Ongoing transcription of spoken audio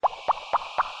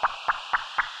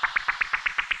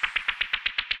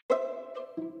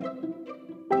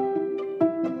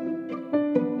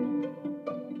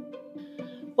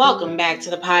Welcome back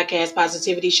to the Podcast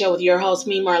Positivity Show with your host,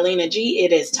 me, Marlena G.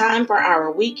 It is time for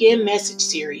our weekend message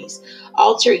series,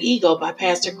 Alter Ego by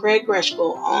Pastor Craig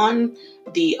Groeschel on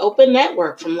the Open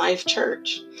Network from Life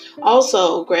Church.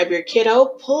 Also, grab your kiddo,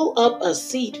 pull up a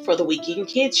seat for the Weekend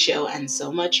Kids Show, and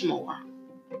so much more.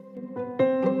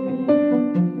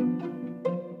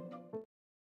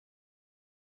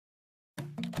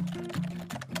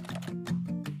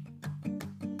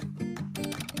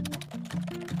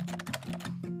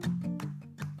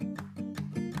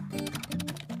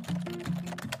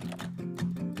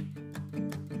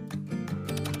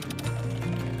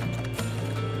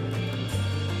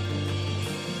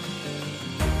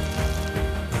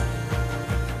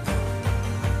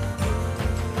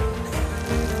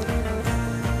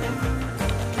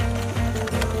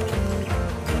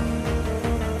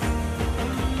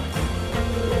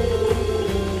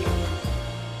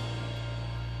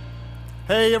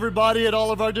 Hey, everybody at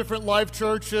all of our different life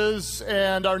churches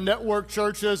and our network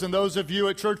churches, and those of you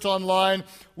at Church Online.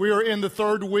 We are in the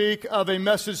third week of a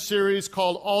message series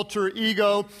called Alter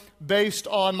Ego, based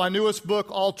on my newest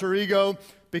book, Alter Ego,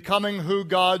 Becoming Who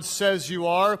God Says You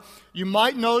Are. You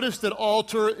might notice that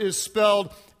alter is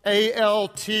spelled A-L-T-A-R,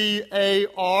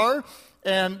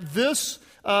 and this,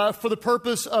 for the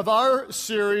purpose of our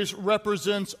series,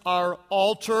 represents our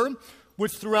altar,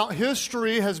 which throughout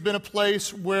history has been a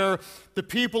place where the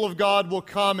people of God will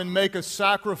come and make a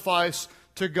sacrifice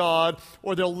to God,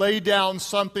 or they'll lay down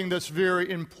something that's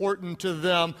very important to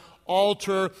them.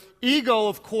 Alter ego,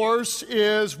 of course,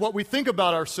 is what we think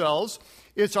about ourselves.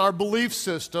 It's our belief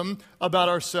system about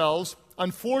ourselves.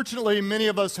 Unfortunately, many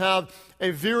of us have a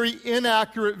very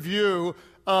inaccurate view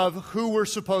of who we're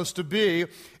supposed to be.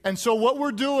 And so what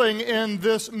we're doing in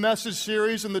this message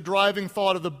series and the driving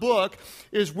thought of the book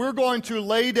is we're going to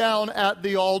lay down at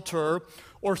the altar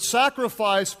or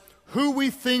sacrifice who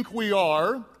we think we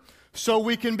are so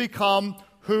we can become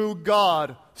who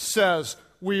God says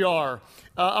we are.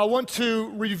 I want to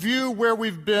review where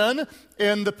we've been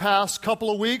in the past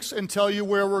couple of weeks and tell you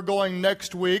where we're going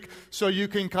next week so you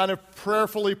can kind of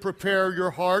prayerfully prepare your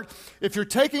heart. If you're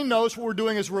taking notes, what we're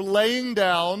doing is we're laying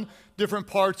down different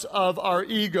parts of our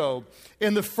ego.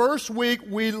 In the first week,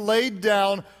 we laid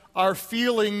down our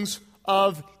feelings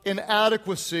of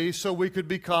inadequacy so we could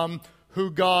become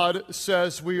who God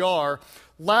says we are.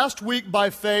 Last week, by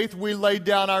faith, we laid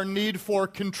down our need for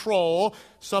control.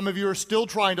 Some of you are still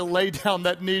trying to lay down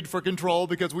that need for control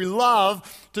because we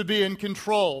love to be in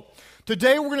control.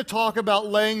 Today, we're going to talk about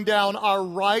laying down our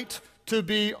right to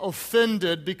be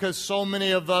offended because so many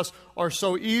of us are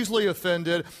so easily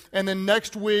offended. And then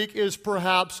next week is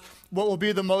perhaps what will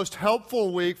be the most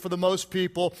helpful week for the most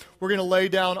people. We're going to lay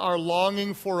down our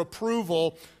longing for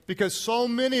approval because so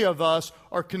many of us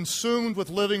are consumed with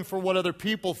living for what other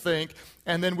people think,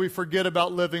 and then we forget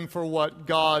about living for what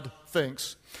God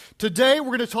thinks. Today,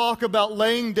 we're going to talk about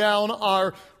laying down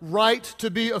our right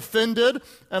to be offended,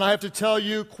 and I have to tell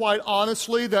you quite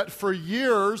honestly that for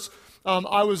years,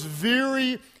 I was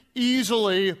very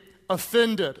easily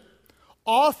offended,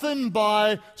 often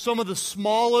by some of the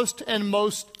smallest and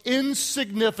most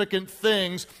insignificant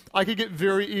things. I could get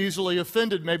very easily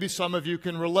offended. Maybe some of you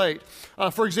can relate.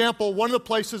 For example, one of the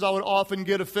places I would often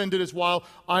get offended is while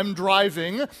I'm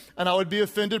driving, and I would be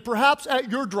offended perhaps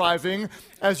at your driving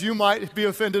as you might be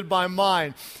offended by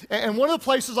mine. And one of the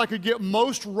places I could get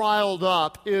most riled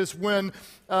up is when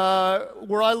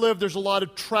where I live, there's a lot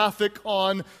of traffic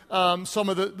on some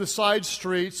of the side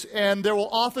streets, and there will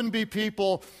often be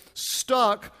people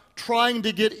stuck trying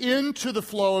to get into the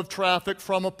flow of traffic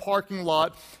from a parking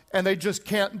lot, and they just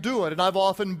can't do it. And I've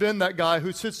often been that guy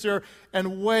who sits there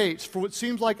and waits for what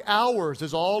seems like hours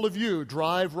as all of you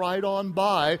drive right on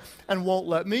by and won't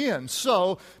let me in.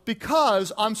 So,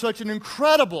 because I'm such an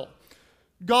incredible,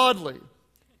 godly,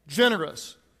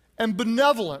 generous, and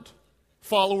benevolent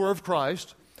follower of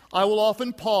Christ, I will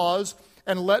often pause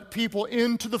and let people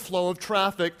into the flow of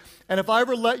traffic. And if I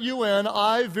ever let you in,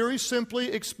 I very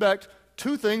simply expect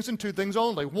two things and two things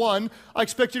only. One, I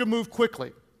expect you to move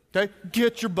quickly. Okay?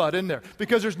 Get your butt in there.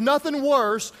 Because there's nothing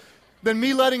worse than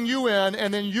me letting you in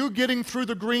and then you getting through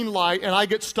the green light and I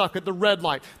get stuck at the red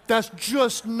light. That's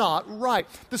just not right.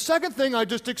 The second thing I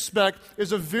just expect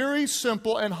is a very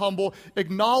simple and humble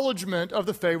acknowledgement of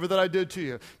the favor that I did to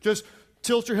you. Just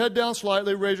tilt your head down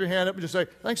slightly, raise your hand up, and just say,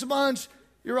 "Thanks a bunch.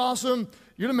 You're awesome.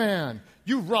 You're the man.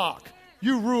 You rock.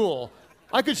 You rule.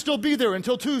 I could still be there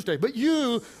until Tuesday, but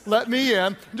you let me in."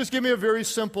 And just give me a very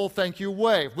simple thank you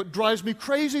wave. What drives me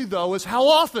crazy, though, is how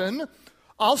often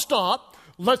I'll stop,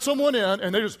 let someone in,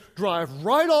 and they just drive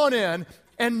right on in,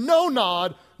 and no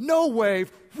nod, no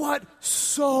wave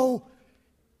whatsoever.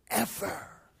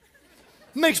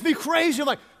 Makes me crazy. I'm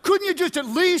like, couldn't you just at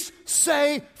least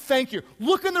say thank you?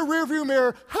 Look in the rearview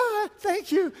mirror. Hi,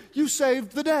 thank you. You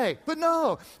saved the day. But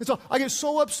no. And so I get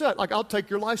so upset. Like, I'll take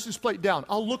your license plate down.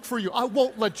 I'll look for you. I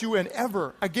won't let you in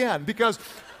ever again because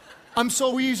I'm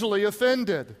so easily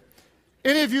offended.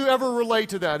 Any of you ever relate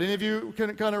to that? Any of you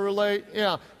can kind of relate?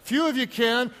 Yeah. Few of you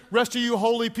can. Rest of you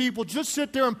holy people, just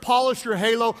sit there and polish your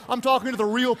halo. I'm talking to the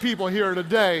real people here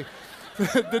today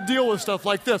that deal with stuff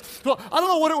like this. So I don't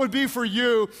know what it would be for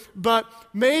you, but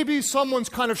maybe someone's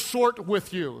kind of short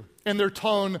with you in their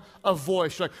tone of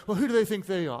voice. You're like, well, who do they think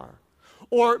they are?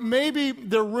 Or maybe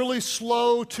they're really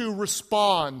slow to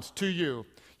respond to you.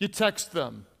 You text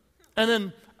them, and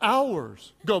then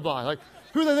hours go by. Like,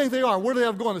 who do they think they are? What do they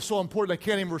have going that's so important they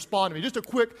can't even respond to me? Just a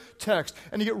quick text,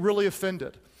 and you get really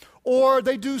offended. Or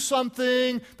they do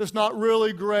something that's not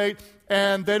really great,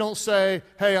 and they don't say,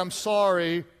 hey, I'm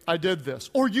sorry, I did this.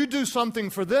 Or you do something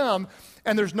for them,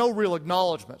 and there's no real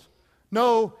acknowledgement.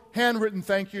 No handwritten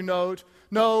thank you note,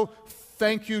 no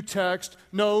thank you text,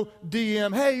 no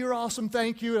DM, hey, you're awesome,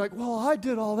 thank you. Like, well, I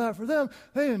did all that for them.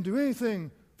 They didn't do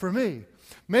anything for me.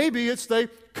 Maybe it's they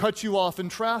cut you off in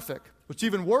traffic. What's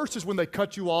even worse is when they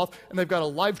cut you off and they've got a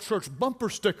Life Church bumper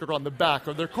sticker on the back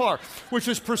of their car, which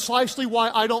is precisely why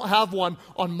I don't have one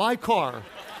on my car.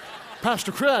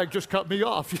 Pastor Craig just cut me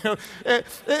off.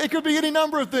 It could be any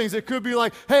number of things. It could be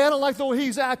like, hey, I don't like the way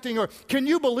he's acting, or can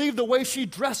you believe the way she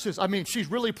dresses? I mean,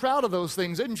 she's really proud of those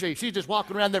things, isn't she? She's just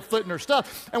walking around there flitting her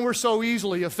stuff, and we're so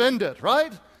easily offended,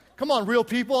 right? Come on, real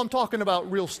people, I'm talking about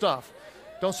real stuff.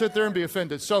 Don't sit there and be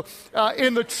offended. So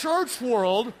in the church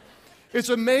world, it's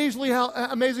amazing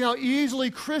how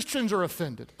easily Christians are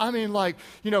offended. I mean, like,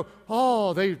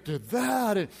 oh, they did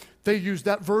that, and they used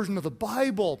that version of the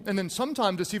Bible. And then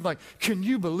sometimes it's even like, can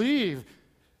you believe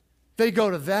they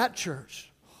go to that church?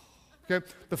 Okay.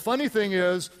 The funny thing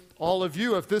is, all of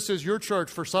you, if this is your church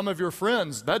for some of your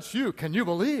friends, that's you. Can you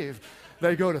believe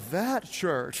they go to that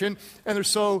church? And they're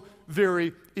so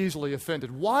very easily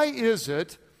offended. Why is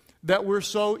it that we're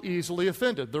so easily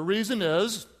offended? The reason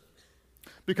is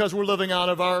because we're living out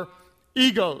of our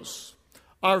egos,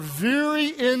 our very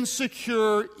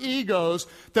insecure egos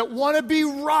that want to be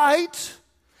right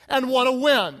and want to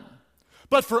win.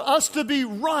 But for us to be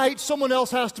right, someone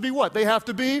else has to be what? They have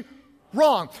to be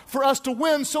wrong. For us to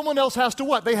win, someone else has to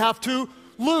what? They have to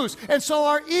lose. And so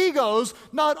our egos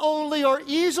not only are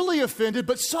easily offended,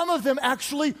 but some of them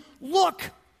actually look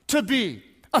to be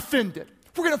offended.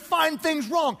 We're going to find things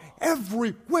wrong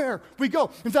everywhere we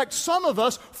go. In fact, some of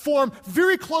us form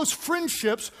very close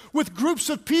friendships with groups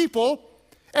of people,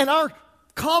 and our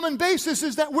common basis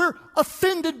is that we're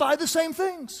offended by the same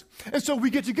things. And so we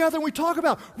get together and we talk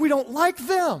about, we don't like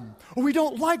them, or we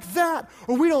don't like that,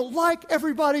 or we don't like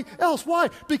everybody else. Why?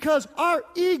 Because our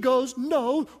egos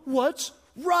know what's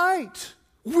right.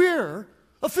 We're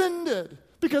offended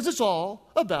because it's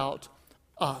all about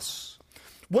us.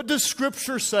 What does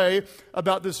Scripture say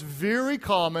about this very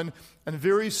common and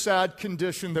very sad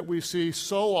condition that we see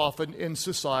so often in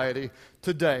society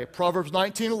today? Proverbs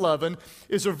 19:11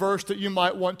 is a verse that you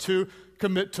might want to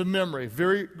commit to memory.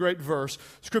 Very great verse.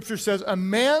 Scripture says, a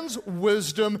man's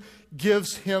wisdom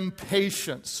gives him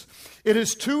patience. It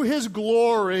is to his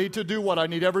glory to do what? I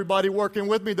need everybody working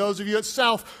with me. Those of you at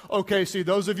South OKC,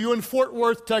 those of you in Fort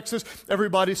Worth, Texas,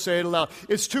 everybody say it aloud.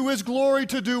 It's to his glory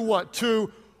to do what?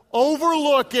 To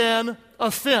overlook an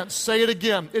offense. Say it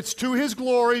again. It's to his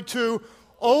glory to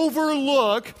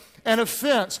overlook an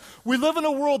offense. We live in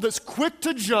a world that's quick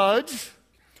to judge,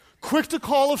 quick to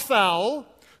call a foul,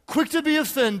 quick to be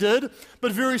offended,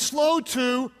 but very slow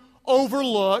to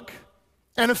overlook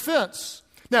an offense.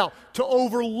 Now, to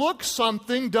overlook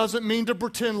something doesn't mean to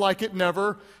pretend like it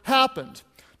never happened.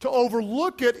 To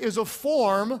overlook it is a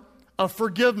form of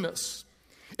forgiveness.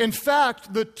 In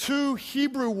fact, the two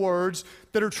Hebrew words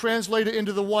that are translated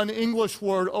into the one English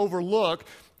word, overlook,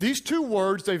 these two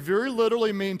words, they very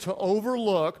literally mean to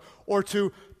overlook or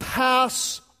to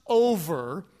pass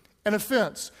over an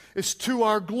offense. It's to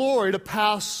our glory to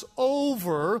pass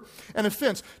over an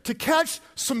offense, to catch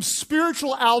some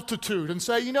spiritual altitude and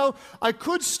say, I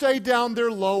could stay down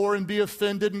there lower and be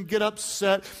offended and get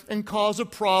upset and cause a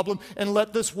problem and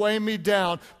let this weigh me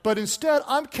down. But instead,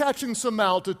 I'm catching some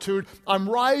altitude. I'm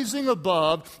rising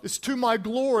above. It's to my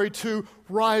glory to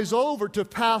rise over, to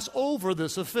pass over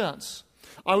this offense.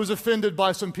 I was offended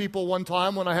by some people one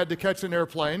time when I had to catch an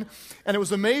airplane, and it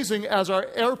was amazing. As our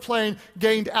airplane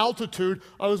gained altitude,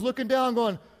 I was looking down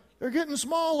going, they're getting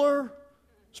smaller,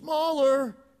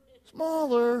 smaller,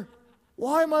 smaller.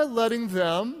 Why am I letting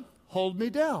them hold me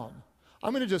down?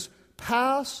 I'm going to just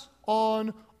pass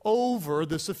on over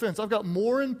this offense. I've got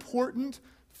more important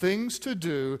things to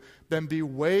do than be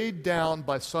weighed down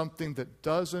by something that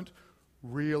doesn't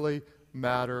really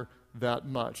matter that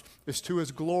much. It's to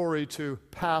his glory to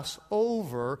pass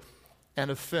over an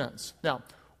offense. Now,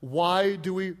 why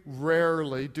do we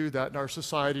rarely do that in our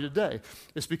society today?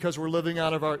 It's because we're living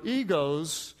out of our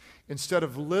egos instead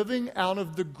of living out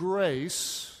of the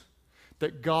grace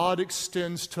that God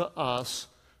extends to us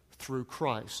through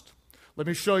Christ. Let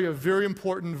me show you a very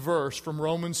important verse from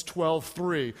Romans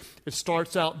 12:3. It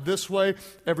starts out this way.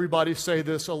 Everybody say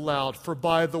this aloud. For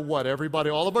by the what? Everybody,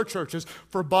 all of our churches.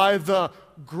 For by the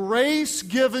grace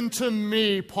given to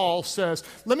me, Paul says.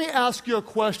 Let me ask you a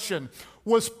question.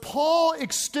 Was Paul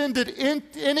extended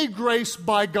any grace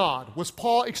by God? Was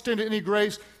Paul extended any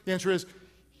grace? The answer is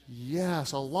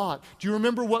yes, a lot. Do you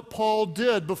remember what Paul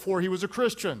did before he was a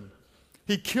Christian?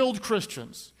 He killed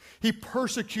Christians. He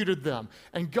persecuted them.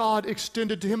 And God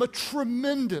extended to him a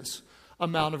tremendous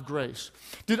amount of grace.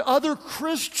 Did other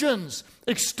Christians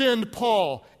extend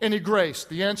Paul any grace?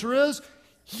 The answer is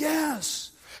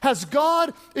yes. Has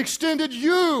God extended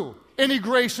you any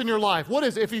grace in your life? What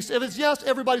is it? If it's yes,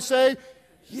 everybody say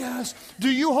yes. Do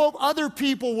you hope other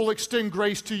people will extend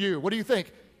grace to you? What do you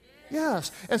think?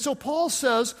 Yes. And so Paul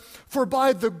says, for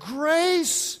by the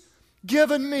grace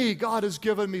given me, God has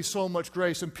given me so much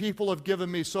grace, and people have given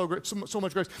me so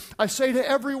much grace. I say to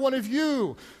every one of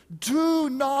you, do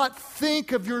not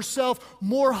think of yourself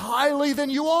more highly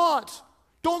than you ought.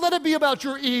 Don't let it be about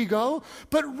your ego,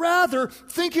 but rather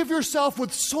think of yourself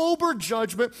with sober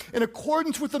judgment in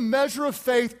accordance with the measure of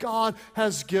faith God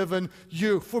has given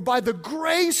you. For by the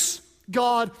grace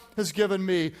God has given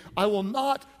me, I will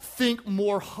not think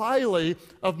more highly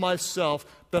of myself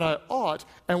than I ought.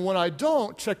 And when I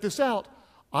don't, check this out,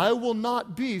 I will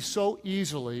not be so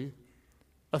easily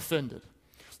offended.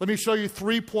 Let me show you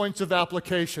 3 points of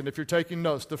application if you're taking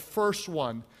notes. The first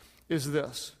one is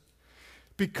this.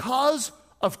 Because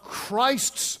of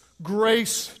Christ's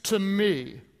grace to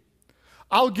me,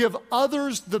 I'll give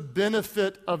others the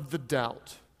benefit of the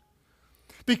doubt.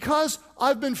 Because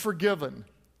I've been forgiven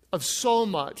of so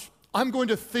much, I'm going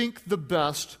to think the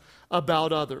best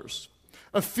about others.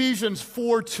 Ephesians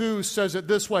 4:2 says it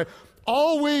this way,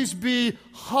 always be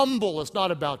humble. It's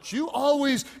not about you.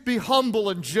 Always be humble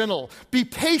and gentle. Be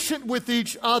patient with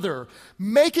each other,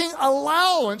 making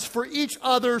allowance for each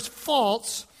other's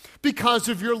faults because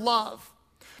of your love.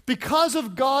 Because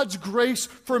of God's grace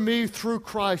for me through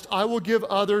Christ, I will give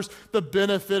others the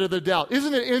benefit of the doubt.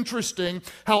 Isn't it interesting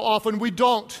how often we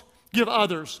don't give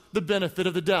others the benefit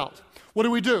of the doubt? What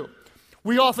do?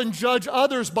 We often judge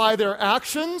others by their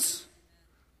actions,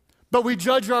 but we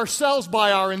judge ourselves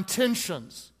by our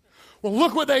intentions. Well,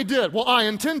 look what they did. Well, I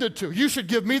intended to. You should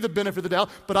give me the benefit of the doubt,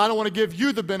 but I don't want to give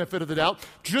you the benefit of the doubt.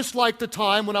 Just like the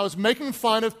time when I was making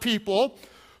fun of people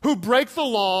who break the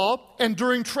law, and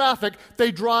during traffic,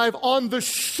 they drive on the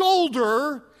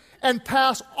shoulder and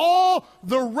pass all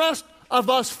the rest of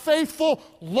us faithful,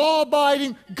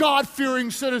 law-abiding,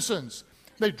 God-fearing citizens.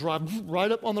 They drive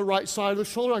right up on the right side of the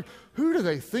shoulder. Like, who do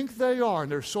they think they are?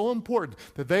 And they're so important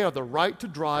that they have the right to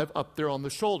drive up there on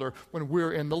the shoulder when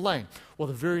we're in the lane. Well,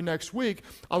 the very next week,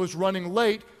 I was running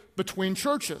late between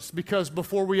churches because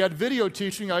before we had video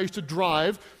teaching, I used to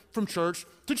drive from church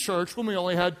to church when we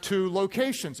only had 2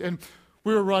 locations. And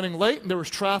we were running late, and there was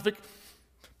traffic,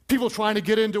 people trying to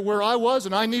get into where I was,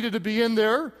 and I needed to be in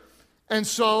there. And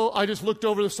so I just looked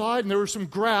over the side, and there was some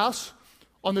grass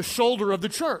on the shoulder of the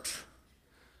church.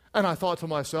 And I thought to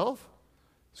myself,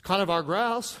 it's kind of our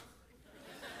grass.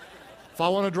 If I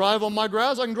want to drive on my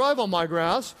grass, I can drive on my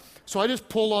grass. So I just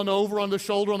pulled on over on the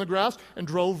shoulder on the grass and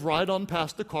drove right on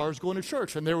past the cars going to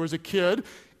church. And there was a kid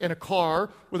in a car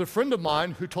with a friend of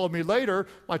mine who told me later,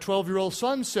 my 12-year-old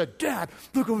son said, Dad,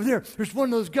 look over there. There's one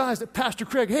of those guys that Pastor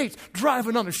Craig hates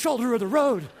driving on the shoulder of the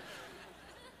road. And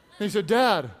he said,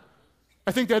 Dad,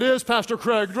 I think that is Pastor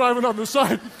Craig driving on the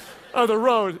side of the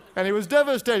road. And he was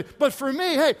devastated. But for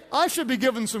me, hey, I should be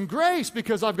given some grace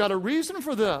because I've got a reason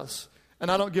for this.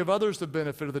 And I don't give others the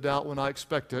benefit of the doubt when I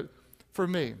expect it for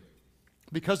me.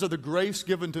 Because of the grace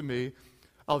given to me,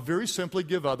 I'll very simply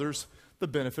give others the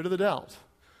benefit of the doubt.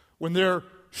 When they're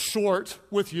short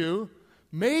with you,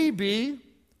 maybe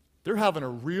they're having a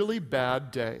really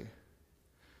bad day.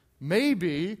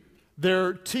 Maybe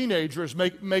their teenagers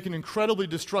making incredibly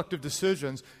destructive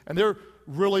decisions, and they're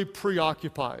really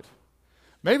preoccupied.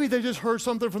 Maybe they just heard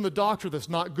something from the doctor that's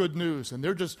not good news, and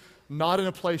they're just not in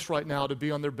a place right now to be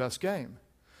on their best game.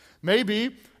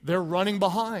 Maybe they're running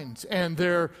behind, and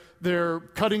they're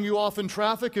cutting you off in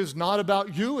traffic is not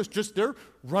about you. It's just they're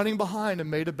running behind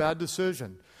and made a bad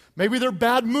decision. Maybe their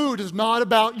bad mood is not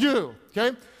about you,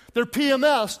 okay? Their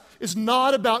PMS is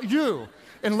not about you.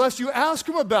 unless you ask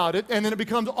them about it, and then it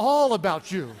becomes all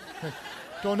about you.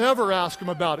 Don't ever ask them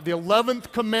about it. The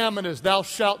 11th commandment is, thou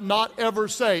shalt not ever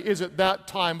say, is it that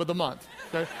time of the month?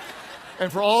 Okay?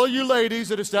 And for all you ladies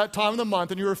that it's that time of the month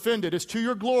and you're offended, it's to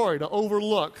your glory to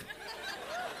overlook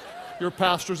your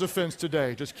pastor's offense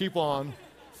today. Just keep on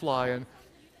flying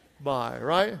by,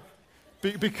 right?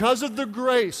 Because of the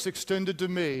grace extended to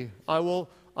me, I will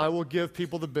give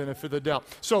people the benefit of the doubt.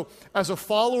 So, as a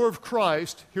follower of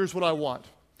Christ, here's what I want.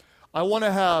 I want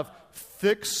to have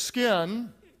thick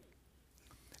skin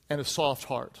and a soft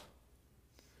heart.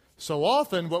 So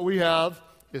often what we have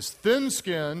is thin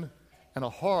skin and a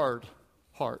hard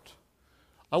heart.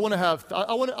 I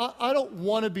don't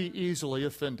want to be easily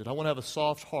offended. I want to have a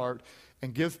soft heart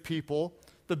and give people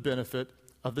the benefit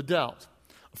of the doubt.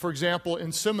 For example,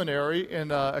 in seminary,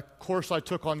 in a course I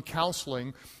took on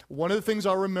counseling, one of the things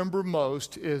I remember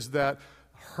most is that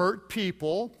hurt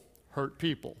people,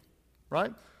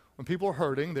 right? When people are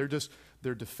hurting,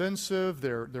 they're defensive,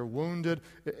 they're wounded,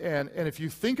 and if you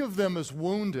think of them as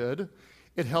wounded,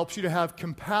 it helps you to have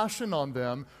compassion on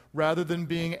them rather than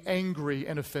being angry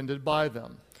and offended by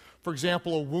them. For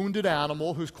example, a wounded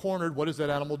animal who's cornered, what does that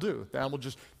animal do? The animal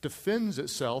just defends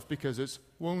itself because it's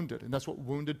wounded, and that's what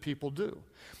wounded people do.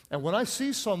 And when I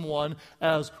see someone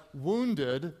as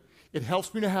wounded, it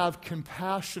helps me to have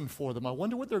compassion for them. I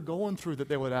wonder what they're going through that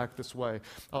they would act this way.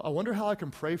 I wonder how I can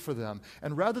pray for them.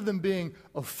 And rather than being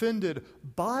offended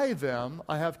by them,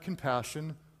 I have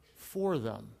compassion for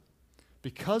them.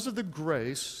 Because of the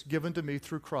grace given to me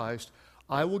through Christ,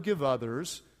 I will give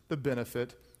others the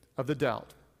benefit of the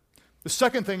doubt. The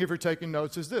second thing, if you're taking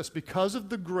notes, is this. Because of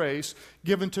the grace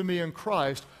given to me in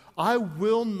Christ, I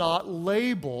will not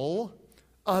label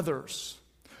others.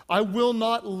 I will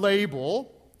not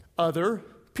label other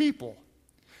people.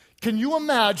 Can you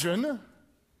imagine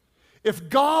if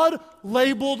God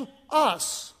labeled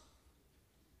us?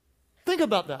 Think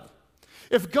about that.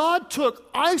 If God took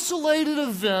isolated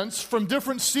events from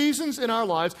different seasons in our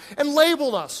lives and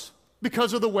labeled us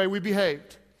because of the way we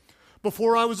behaved.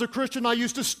 Before I was a Christian, I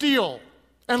used to steal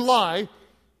and lie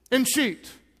and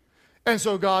cheat. And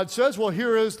so God says, well,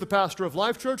 here is the pastor of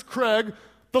Life Church, Craig,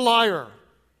 the liar,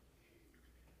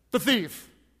 the thief.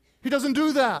 He doesn't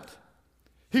do that.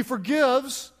 He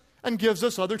forgives and gives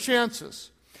us other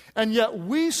chances. And yet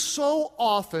we so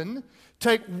often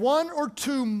take one or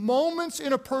two moments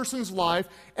in a person's life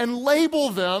and label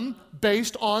them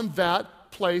based on that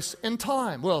place and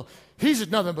time. Well, he's just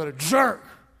nothing but a jerk.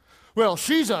 Well,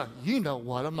 she's a, you know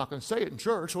what, I'm not going to say it in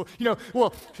church.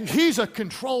 Well, he's a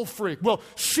control freak. Well,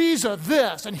 she's a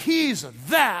this and he's a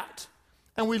that.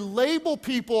 And we label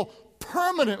people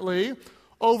permanently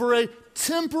over a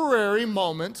temporary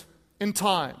moment in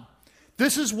time.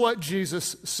 This is what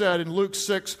Jesus said in Luke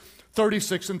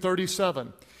 6:36 and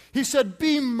 37. He said,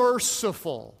 be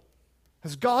merciful.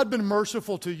 Has God been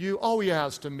merciful to you? Oh, he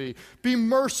has to me. Be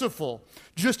merciful,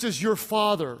 just as your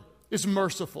Father is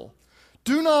merciful.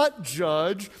 Do not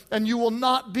judge, and you will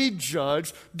not be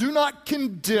judged. Do not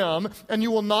condemn, and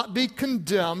you will not be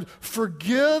condemned.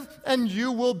 Forgive, and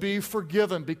you will be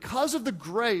forgiven. Because of the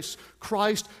grace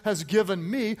Christ has given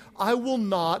me, I will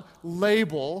not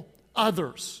label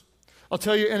others. I'll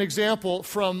tell you an example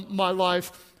from my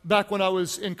life. Back when I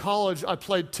was in college, I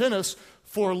played tennis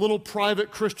for a little private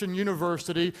Christian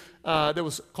university that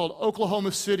was called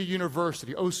Oklahoma City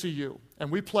University, OCU.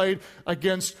 And we played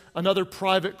against another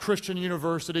private Christian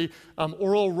university,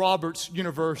 Oral Roberts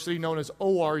University, known as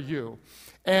ORU.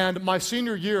 And my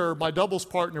senior year, my doubles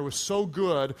partner was so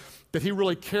good that he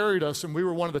really carried us, and we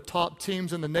were one of the top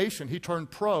teams in the nation. He turned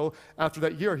pro after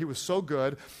that year. He was so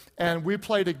good. And we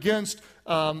played against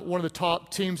one of the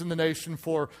top teams in the nation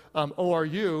for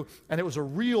ORU, and it was a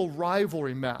real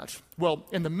rivalry match. Well,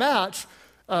 in the match,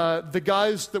 the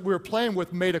guys that we were playing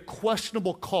with made a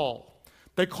questionable call.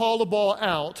 They called a ball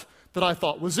out that I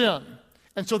thought was in.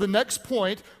 And so the next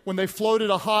point, when they floated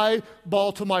a high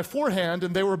ball to my forehand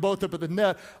and they were both up at the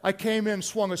net, I came in,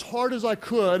 swung as hard as I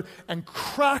could, and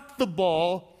cracked the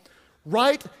ball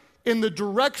right in the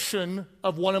direction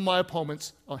of one of my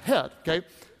opponent's head, okay?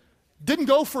 Didn't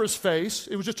go for his face.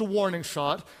 It was just a warning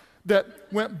shot that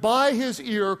went by his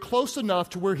ear close enough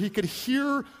to where he could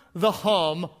hear the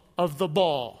hum of the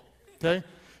ball, okay?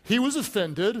 He was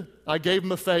offended. I gave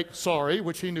him a fake sorry,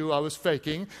 which he knew I was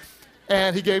faking.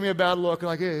 And he gave me a bad look, and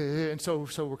like, and so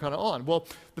we're kind of on. Well,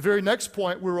 the very next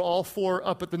point, we were all four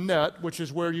up at the net, which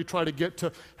is where you try to get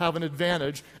to have an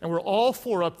advantage. And we're all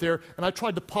four up there, and I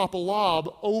tried to pop a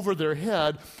lob over their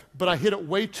head, but I hit it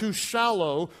way too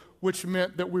shallow, which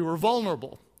meant that we were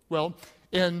vulnerable. Well,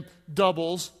 in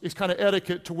doubles is kind of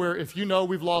etiquette to where if you know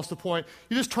we've lost the point,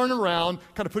 you just turn around,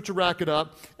 kind of put your racket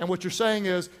up, and what you're saying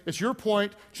is, it's your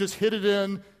point, just hit it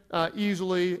in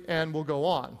easily, and we'll go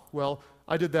on. Well,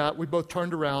 I did that. We both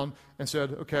turned around and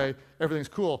said, okay, everything's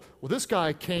cool. Well, this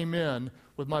guy came in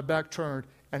with my back turned,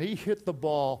 and he hit the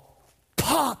ball,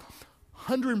 pop,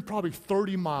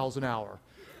 130 miles an hour.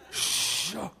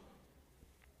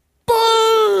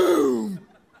 Boom!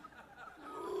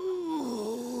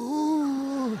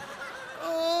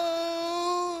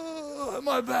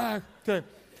 My back. Okay.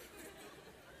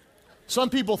 Some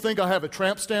people think I have a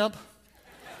tramp stamp.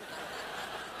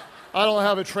 I don't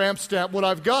have a tramp stamp. What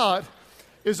I've got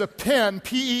is a pen,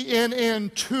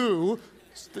 PENN2,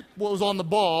 what was on the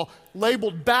ball,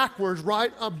 labeled backwards,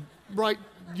 right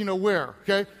you know where,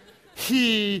 okay?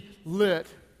 He lit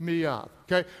me up,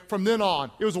 okay? From then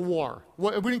on, it was a war.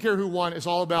 We didn't care who won. It's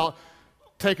all about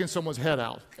taking someone's head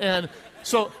out. And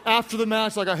so after the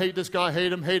match, like, I hate this guy,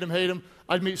 hate him.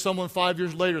 I'd meet someone 5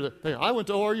 years later that, hey, I went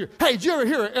to ORU. Hey, did you ever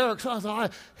hear of Eric? I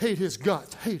hate his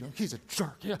guts. Hate him. He's a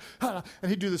jerk. Yeah. And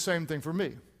he'd do the same thing for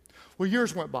me. Well,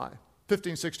 years went by,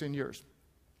 15, 16 years.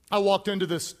 I walked into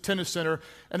this tennis center,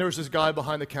 and there was this guy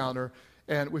behind the counter,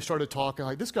 and we started talking.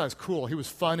 Like, this guy's cool. He was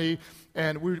funny,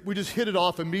 and we just hit it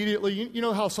off immediately. You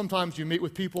know how sometimes you meet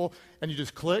with people, and you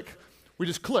just click? We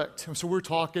just clicked. And so we're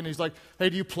talking. He's like, hey,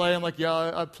 do you play? I'm like,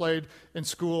 yeah, I played in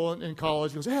school and in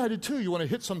college. He goes, hey, I did too. You want to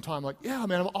hit sometime? I'm like, yeah,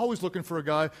 man, I'm always looking for a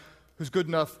guy who's good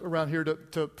enough around here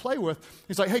to play with.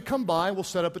 He's like, hey, come by. We'll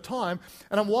set up a time.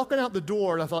 And I'm walking out the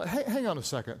door, and I thought, hey, hang on a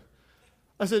second.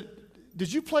 I said,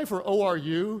 did you play for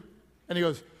ORU? And he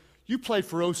goes, you played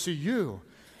for OCU.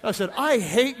 I said, I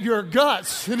hate your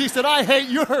guts. And he said, I hate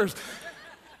yours.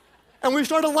 And we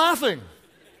started laughing,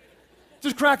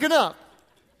 just cracking up.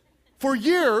 For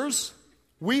years,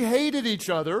 we hated each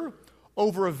other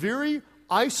over a very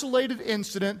isolated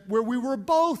incident where we were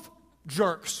both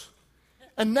jerks.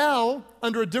 And now,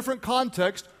 under a different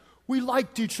context, we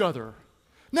liked each other.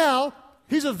 Now,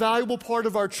 he's a valuable part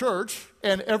of our church,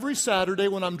 and every Saturday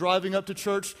when I'm driving up to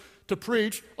church to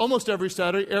preach, almost every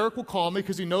Saturday, Eric will call me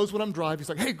because he knows when I'm driving. He's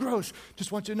like, hey, Groesch,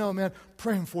 just want you to know, man,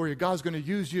 praying for you. God's going to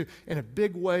use you in a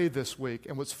big way this week.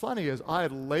 And what's funny is I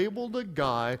had labeled a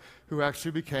guy who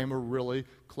actually became a really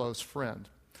close friend.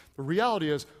 The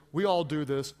reality is we all do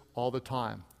this all the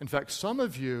time. In fact, some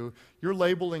of you, your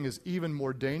labeling is even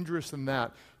more dangerous than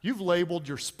that. You've labeled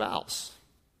your spouse.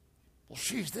 Well,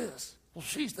 she's this. Well,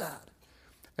 she's that.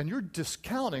 And you're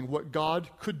discounting what God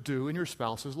could do in your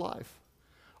spouse's life.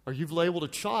 Or you've labeled a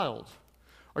child,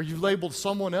 or you've labeled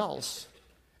someone else,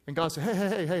 and God said,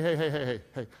 hey,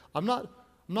 I'm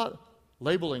not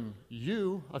labeling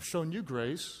you. I've shown you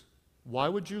grace. Why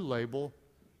would you label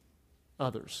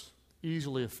others?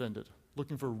 Easily offended,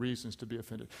 looking for reasons to be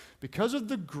offended. Because of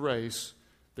the grace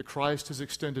that Christ has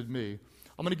extended me,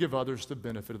 I'm going to give others the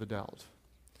benefit of the doubt.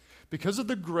 Because of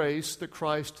the grace that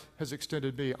Christ has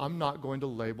extended me, I'm not going to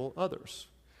label others.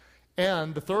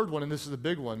 And the third one, and this is the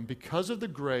big one, because of the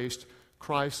grace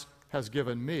Christ has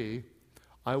given me,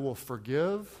 I will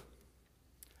forgive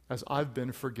as I've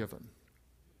been forgiven.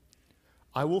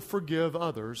 I will forgive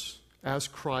others as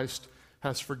Christ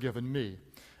has forgiven me.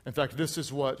 In fact, this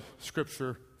is what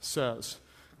Scripture says.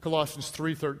 Colossians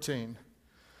 3:13.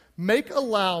 Make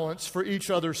allowance for each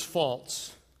other's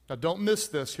faults. Now don't miss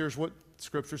this. Here's what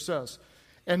Scripture says.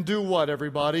 And do what,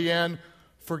 everybody? And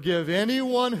forgive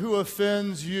anyone who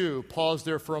offends you. Pause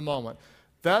there for a moment.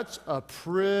 That's a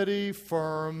pretty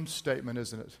firm statement,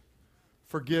 isn't it?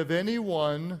 Forgive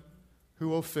anyone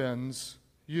who offends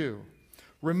you.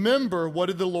 Remember, what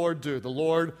did the Lord do? The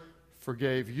Lord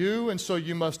forgave you, and so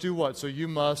you must do what? So you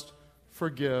must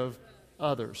forgive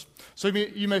others. So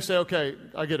you may say, okay,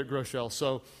 I get it, Groeschel.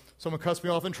 So someone cuts me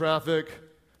off in traffic,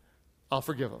 I'll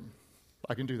forgive them.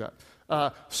 I can do that.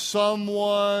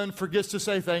 Someone forgets to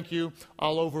say thank you,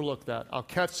 I'll overlook that. I'll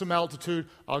catch some altitude,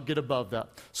 I'll get above that.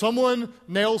 Someone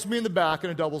nails me in the back in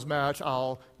a doubles match,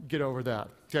 I'll get over that.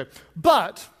 Okay.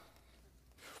 But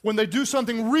when they do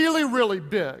something really, really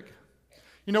big,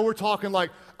 you know, we're talking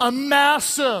like a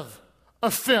massive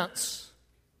offense.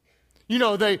 You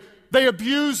know, they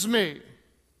abuse me.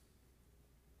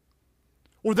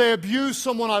 Or they abuse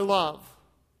someone I love.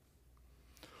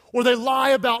 Or they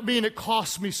lie about me and it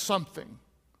costs me something.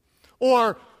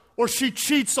 Or she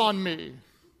cheats on me.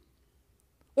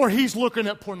 Or he's looking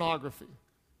at pornography.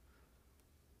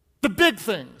 The big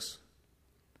things.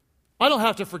 I don't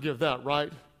have to forgive that,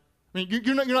 right? I mean,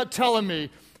 you're not telling me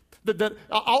that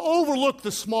I'll overlook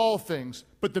the small things,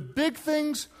 but the big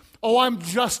things, I'm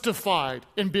justified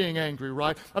in being angry,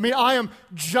 right? I mean, I am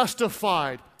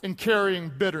justified in carrying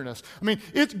bitterness. I mean,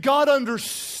 God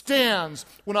understands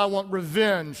when I want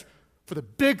revenge for the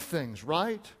big things,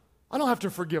 right? I don't have to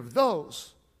forgive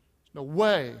those. There's no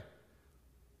way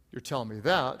you're telling me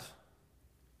that.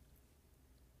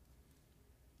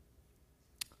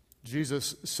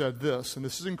 Jesus said this, and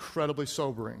this is incredibly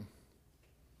sobering.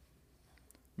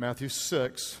 Matthew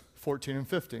 6:14 and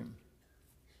 15.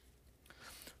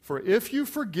 For if you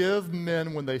forgive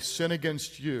men when they sin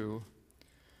against you,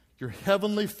 your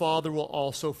heavenly Father will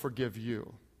also forgive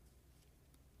you.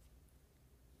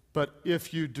 But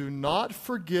if you do not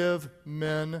forgive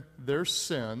men their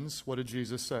sins, what did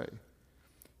Jesus say?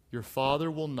 Your Father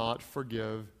will not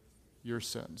forgive your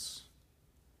sins.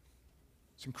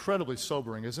 It's incredibly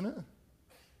sobering, isn't it?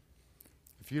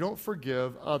 If you don't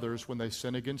forgive others when they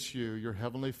sin against you, your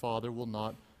heavenly Father will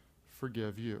not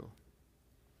forgive you.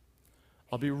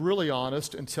 I'll be really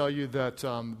honest and tell you that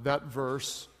that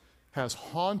verse has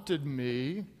haunted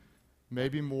me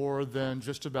maybe more than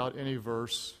just about any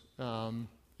verse in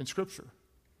Scripture.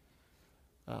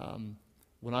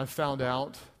 When I found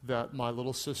out that my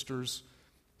little sister's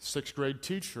 6th grade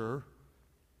teacher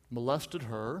molested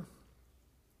her,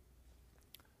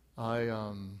 there's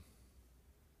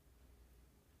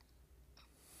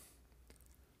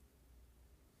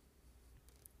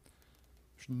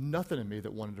nothing in me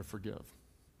that wanted to forgive.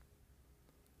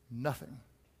 Nothing.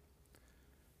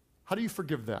 How do you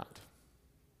forgive that?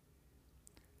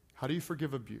 How do you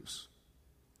forgive abuse?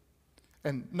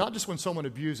 And not just when someone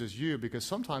abuses you, because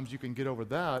sometimes you can get over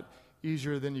that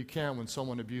easier than you can when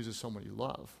someone abuses someone you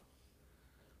love.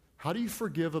 How do you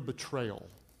forgive a betrayal?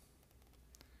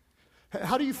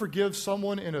 How do you forgive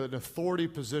someone in an authority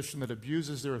position that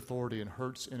abuses their authority and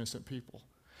hurts innocent people?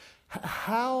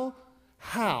 How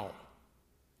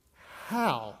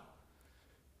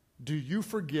do you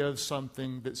forgive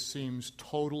something that seems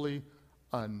totally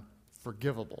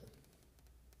unforgivable?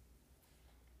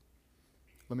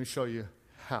 Let me show you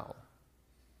how.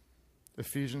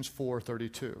 Ephesians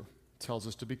 4:32 tells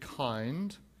us to be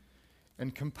kind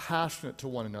and compassionate to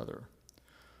one another,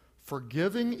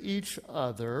 forgiving each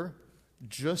other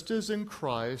just as in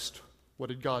Christ, what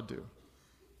did God do?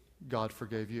 God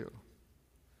forgave you.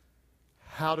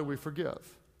 How do we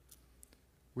forgive?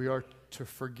 We are to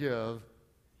forgive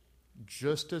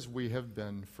just as we have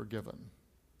been forgiven.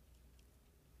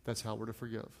 That's how we're to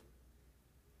forgive.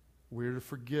 We're to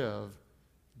forgive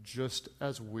just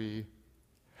as we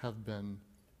have been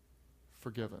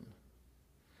forgiven.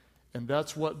 And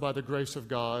that's what, by the grace of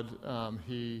God,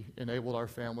 He enabled our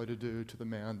family to do to the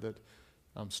man that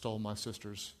stole my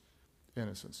sister's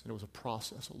innocence. And it was a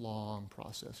process, a long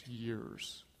process,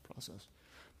 years process.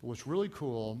 But what's really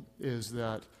cool is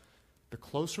that the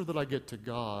closer that I get to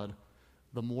God,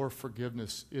 the more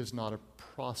forgiveness is not a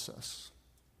process.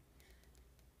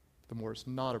 The more it's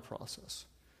not a process.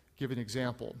 Give you an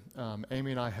example.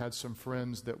 Amy and I had some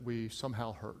friends that we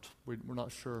somehow hurt. We're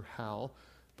not sure how,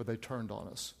 but they turned on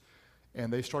us.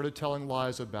 And they started telling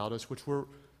lies about us, which we're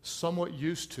somewhat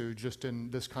used to just in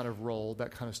this kind of role.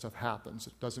 That kind of stuff happens.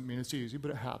 It doesn't mean it's easy,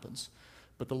 but it happens.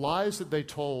 But the lies that they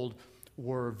told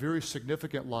were very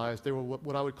significant lies. They were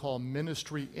what I would call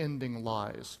ministry-ending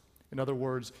lies. In other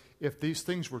words, if these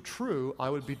things were true, I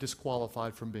would be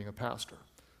disqualified from being a pastor.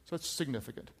 So that's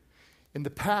significant. In the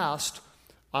past,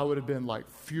 I would have been like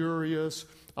furious.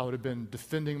 I would have been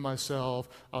defending myself.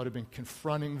 I would have been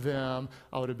confronting them.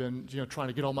 I would have been, trying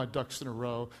to get all my ducks in a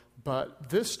row. But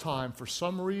this time, for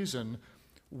some reason,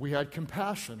 we had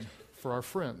compassion for our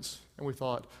friends. And we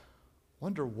thought,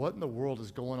 wonder what in the world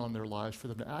is going on in their lives for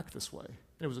them to act this way.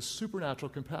 And it was a supernatural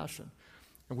compassion.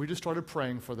 And we just started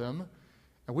praying for them.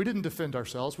 And we didn't defend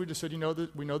ourselves. We just said,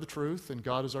 that we know the truth, and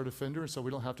God is our defender, and so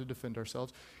we don't have to defend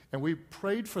ourselves. And we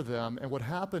prayed for them, and what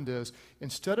happened is,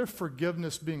 instead of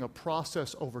forgiveness being a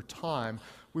process over time,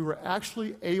 we were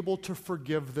actually able to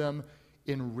forgive them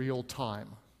in real time.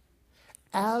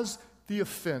 As the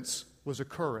offense was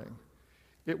occurring,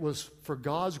 it was for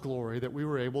God's glory that we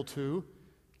were able to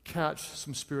catch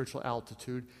some spiritual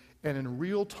altitude and in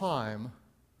real time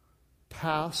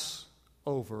pass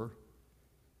over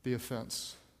the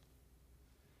offense.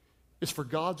 It's for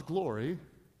God's glory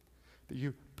that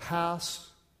you pass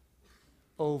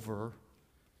over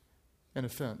an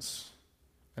offense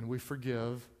and we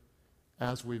forgive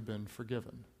as we've been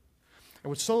forgiven. And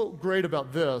what's so great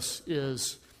about this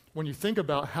is when you think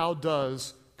about how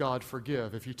does God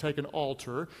forgive? If you take an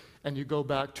altar and you go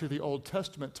back to the Old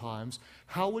Testament times,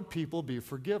 how would people be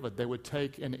forgiven? They would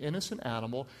take an innocent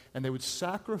animal and they would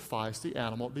sacrifice the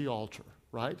animal at the altar,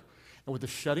 right? And with the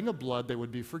shedding of blood, they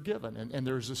would be forgiven. And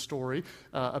there's a story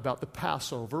about the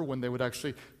Passover when they would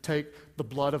actually take the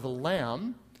blood of a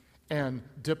lamb and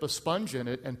dip a sponge in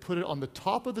it and put it on the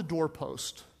top of the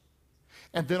doorpost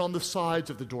and then on the sides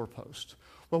of the doorpost.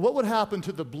 Well, what would happen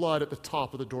to the blood at the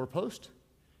top of the doorpost?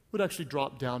 It would actually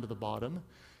drop down to the bottom.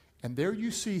 And there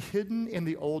you see hidden in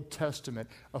the Old Testament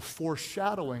a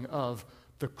foreshadowing of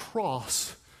the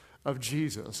cross of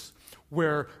Jesus,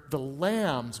 where the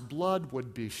lamb's blood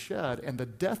would be shed and the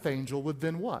death angel would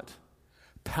then what?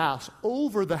 Pass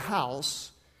over the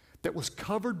house that was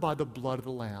covered by the blood of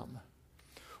the lamb.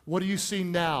 What do you see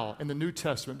now in the New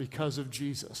Testament because of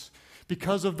Jesus?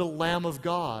 Because of the Lamb of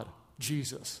God,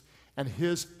 Jesus, and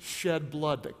his shed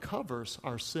blood that covers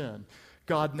our sin,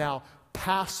 God now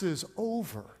passes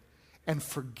over and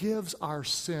forgives our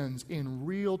sins in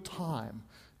real time,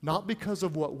 not because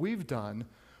of what we've done,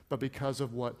 but because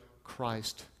of what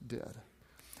Christ did.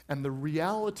 And the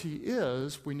reality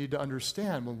is, we need to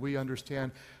understand, when we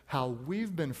understand how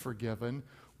we've been forgiven,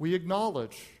 we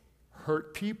acknowledge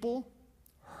hurt people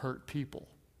hurt people.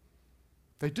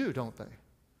 They do, don't they?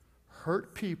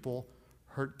 Hurt people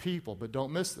hurt people, but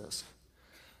don't miss this.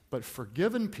 But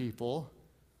forgiven people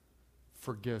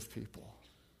forgive people.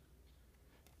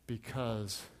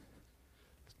 Because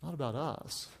it's not about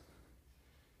us.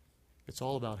 It's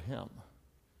all about him.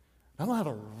 I don't have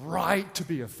a right to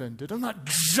be offended. I'm not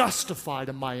justified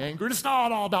in my anger. It's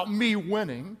not all about me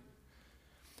winning.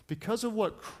 Because of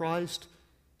what Christ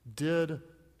did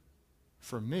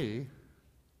for me,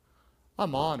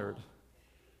 I'm honored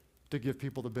to give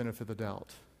people the benefit of the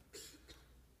doubt.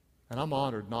 And I'm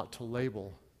honored not to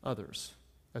label others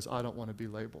as I don't want to be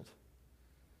labeled.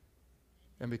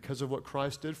 And because of what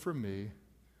Christ did for me,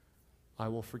 I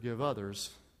will forgive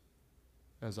others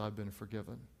as I've been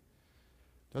forgiven.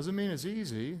 Doesn't mean it's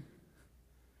easy,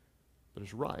 but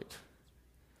it's right.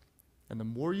 And the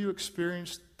more you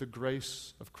experience the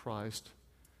grace of Christ,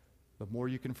 the more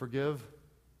you can forgive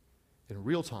in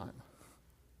real time.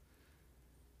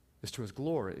 It's to his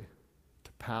glory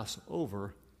to pass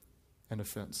over an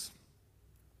offense.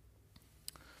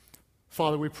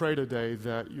 Father, we pray today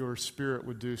that your Spirit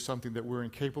would do something that we're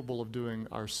incapable of doing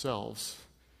ourselves,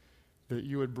 that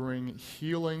you would bring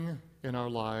healing in our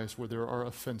lives where there are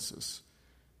offenses,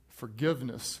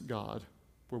 forgiveness, God,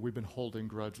 where we've been holding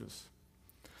grudges.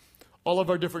 All of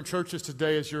our different churches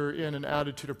today, as you're in an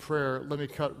attitude of prayer, let me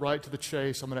cut right to the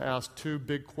chase. I'm going to ask two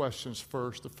big questions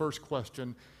first. The first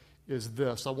question is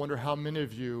this. I wonder how many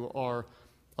of you are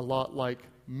a lot like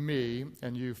me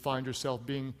and you find yourself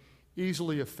being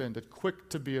easily offended, quick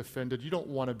to be offended. You don't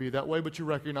want to be that way, but you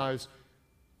recognize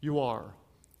you are.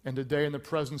 And today in the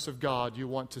presence of God, you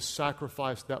want to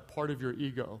sacrifice that part of your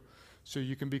ego so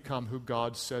you can become who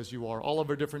God says you are. All of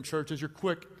our different churches, you're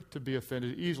quick to be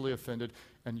offended, easily offended,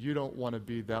 and you don't want to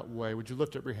be that way. Would you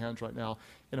lift up your hands right now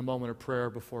in a moment of prayer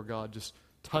before God? Just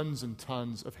tons and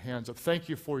tons of hands up. Thank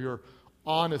you for your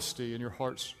honesty and your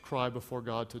heart's cry before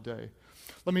God today.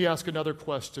 Let me ask another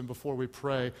question before we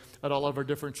pray at all of our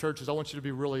different churches. I want you to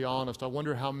be really honest. I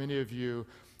wonder how many of you,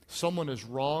 someone has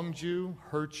wronged you,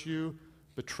 hurt you,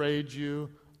 betrayed you,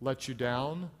 let you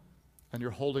down, and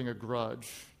you're holding a grudge.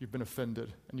 You've been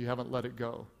offended, and you haven't let it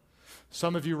go.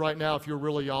 Some of you right now, if you're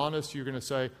really honest, you're going to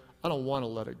say, I don't want to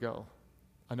let it go.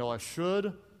 I know I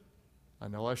should,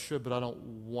 but I don't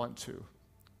want to.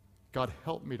 God,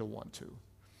 help me to want to.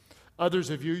 Others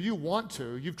of you, you want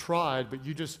to, you've tried, but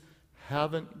you just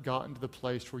haven't gotten to the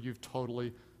place where you've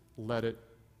totally let it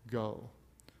go.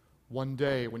 One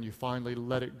day, when you finally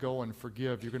let it go and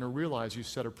forgive, you're going to realize you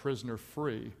set a prisoner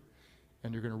free,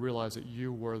 and you're going to realize that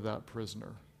you were that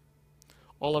prisoner.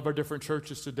 All of our different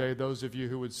churches today, those of you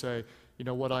who would say, you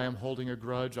know what, I am holding a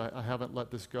grudge, I haven't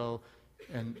let this go,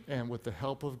 and with the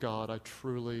help of God, I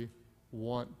truly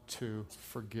want to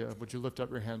forgive. Would you lift up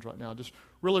your hands right now? Just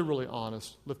really, really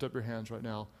honest. Lift up your hands right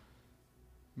now.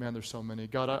 Man, there's so many.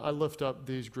 God, I lift up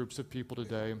these groups of people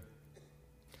today.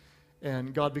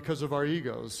 And God, because of our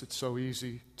egos, it's so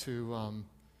easy to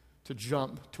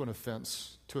jump to an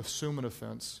offense, to assume an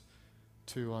offense,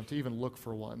 to even look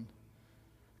for one.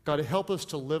 God, help us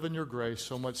to live in your grace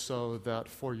so much so that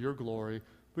for your glory,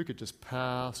 we could just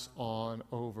pass on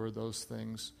over those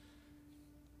things,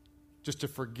 just to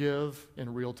forgive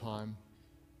in real time.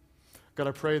 God,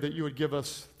 I pray that you would give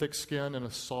us thick skin and a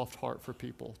soft heart for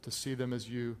people, to see them as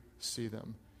you see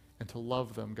them, and to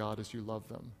love them, God, as you love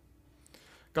them.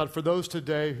 God, for those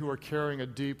today who are carrying a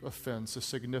deep offense, a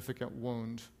significant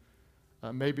wound,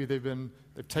 maybe they've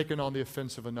taken on the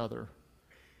offense of another.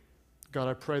 God,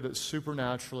 I pray that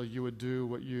supernaturally you would do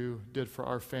what you did for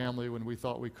our family when we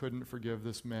thought we couldn't forgive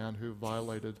this man who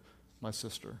violated my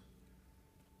sister.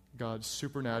 God,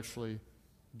 supernaturally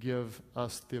give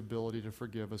us the ability to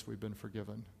forgive as we've been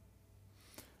forgiven.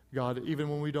 God, even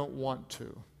when we don't want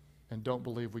to, and don't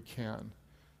believe we can.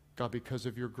 God, because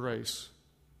of your grace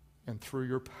and through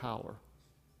your power,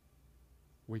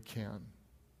 we can.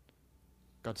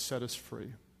 God, set us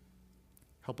free.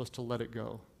 Help us to let it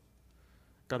go.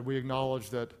 God, we acknowledge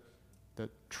that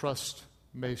trust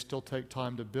may still take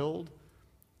time to build,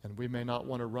 and we may not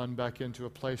want to run back into a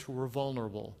place where we're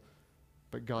vulnerable.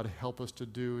 But God, help us to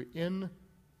do in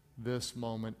this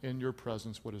moment, in your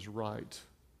presence, what is right,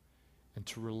 and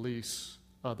to release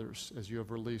others as you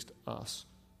have released us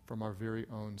from our very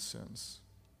own sins.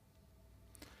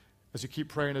 As you keep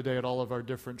praying today at all of our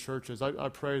different churches, I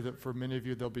pray that for many of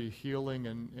you there'll be healing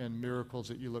and miracles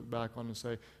that you look back on and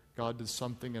say, God did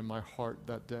something in my heart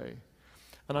that day.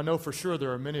 And I know for sure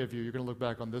there are many of you, you're going to look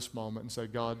back on this moment and say,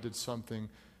 God did something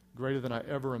greater than I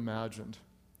ever imagined.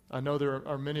 I know there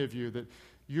are many of you that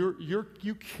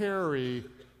you carry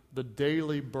the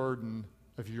daily burden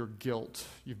of your guilt.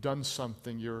 You've done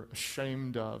something you're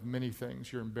ashamed of, many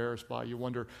things you're embarrassed by. You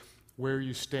wonder where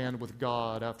you stand with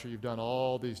God after you've done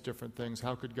all these different things.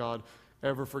 How could God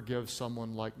ever forgive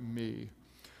someone like me?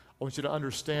 I want you to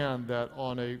understand that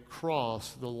on a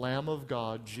cross, the Lamb of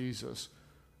God, Jesus,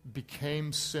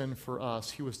 became sin for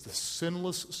us. He was the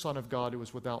sinless Son of God who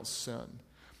was without sin.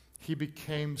 He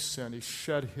became sin. He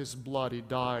shed his blood. He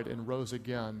died and rose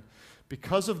again.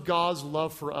 Because of God's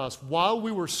love for us, while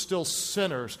we were still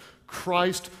sinners,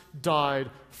 Christ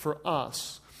died for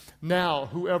us. Now,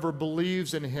 whoever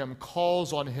believes in him,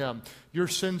 calls on him, your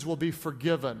sins will be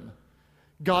forgiven.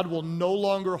 God will no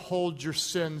longer hold your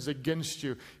sins against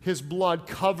you. His blood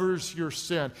covers your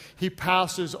sin. He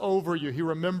passes over you. He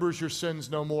remembers your sins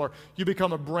no more. You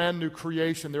become a brand new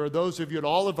creation. There are those of you at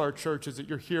all of our churches that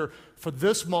you're here for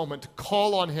this moment to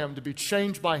call on him, to be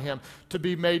changed by him, to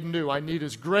be made new. I need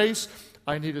his grace.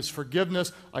 I need his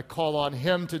forgiveness. I call on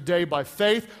him today by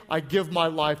faith. I give my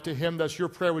life to him. That's your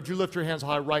prayer. Would you lift your hands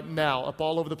high right now, up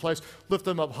all over the place? Lift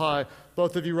them up high.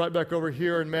 Both of you right back over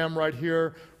here, and ma'am right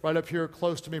here, right up here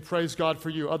close to me. Praise God for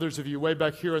you. Others of you way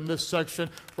back here in this section,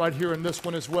 right here in this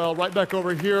one as well. Right back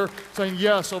over here, saying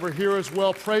yes, over here as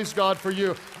well. Praise God for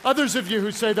you. Others of you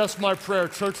who say, that's my prayer.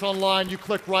 Church Online, you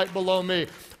click right below me.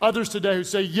 Others today who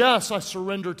say, yes, I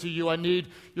surrender to you. I need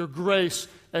your grace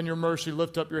and your mercy.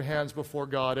 Lift up your hands before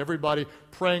God. Everybody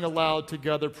praying aloud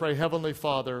together. Pray, Heavenly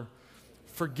Father,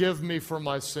 forgive me for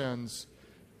my sins.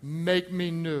 Make me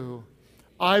new.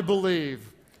 I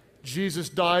believe Jesus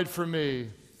died for me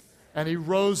and he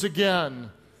rose again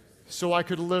so I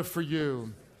could live for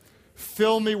you.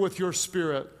 Fill me with your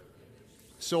Spirit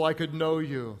so I could know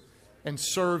you and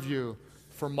serve you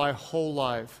for my whole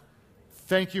life.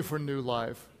 Thank you for new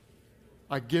life.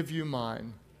 I give you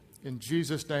mine. In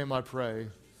Jesus' name I pray.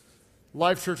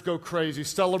 Life Church, go crazy.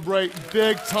 Celebrate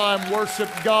big time. Worship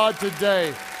God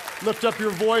today. Lift up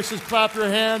your voices, clap your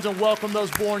hands, and welcome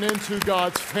those born into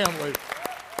God's family.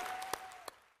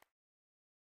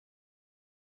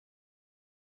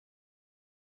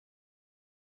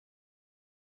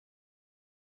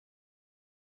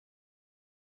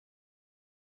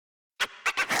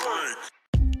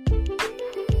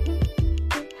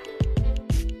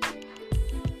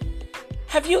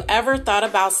 Have you ever thought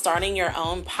about starting your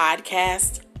own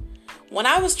podcast? When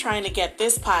I was trying to get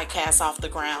this podcast off the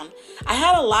ground, I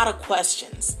had a lot of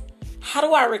questions. How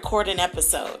do I record an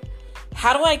episode?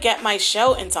 How do I get my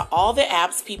show into all the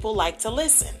apps people like to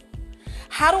listen?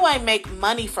 How do I make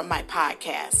money from my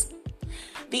podcast?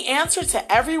 The answer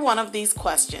to every one of these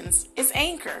questions is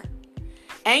Anchor.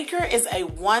 Anchor is a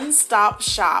one-stop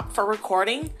shop for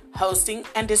recording, hosting,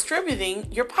 and distributing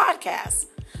your podcast.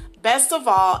 Best of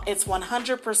all, it's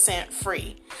 100%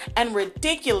 free and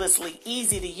ridiculously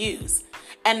easy to use.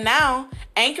 And now,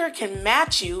 Anchor can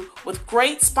match you with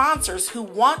great sponsors who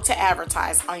want to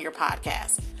advertise on your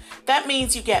podcast. That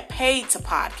means you get paid to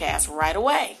podcast right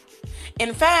away.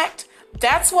 In fact,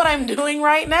 that's what I'm doing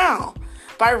right now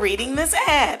by reading this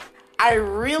ad. I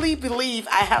really believe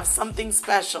I have something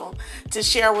special to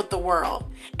share with the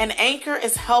world, and Anchor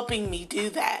is helping me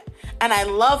do that. And I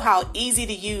love how easy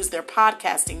to use their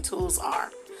podcasting tools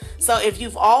are. So if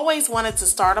you've always wanted to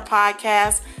start a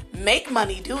podcast, make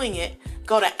money doing it,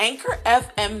 go to Anchor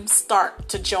FM Start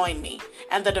to join me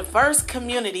and the diverse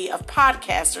community of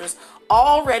podcasters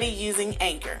already using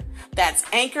Anchor. That's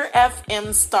Anchor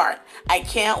FM Start. I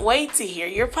can't wait to hear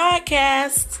your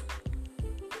podcast.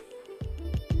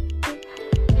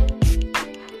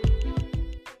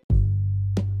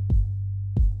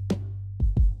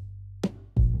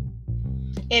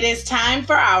 It is time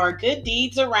for our good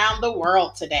deeds around the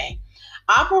world today.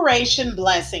 Operation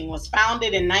Blessing was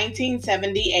founded in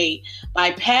 1978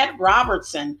 by Pat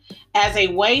Robertson as a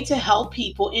way to help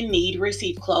people in need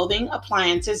receive clothing,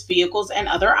 appliances, vehicles, and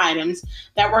other items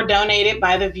that were donated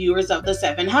by the viewers of the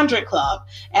 700 Club.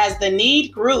 As the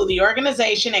need grew, the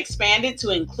organization expanded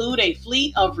to include a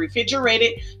fleet of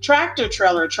refrigerated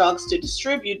tractor-trailer trucks to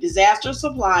distribute disaster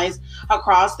supplies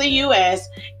across the U.S.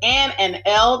 and an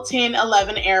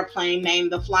L-1011 airplane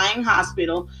named the Flying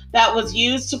Hospital that was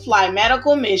used to fly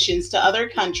medical missions to other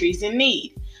countries in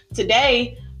need.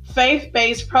 Today,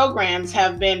 faith-based programs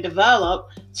have been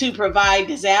developed to provide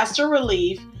disaster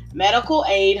relief, medical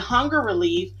aid, hunger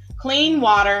relief, clean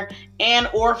water, and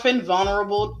orphan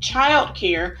vulnerable child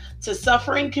care to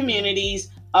suffering communities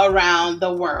around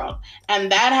the world.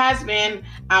 And that has been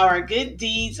our good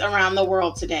deeds around the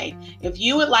world today. If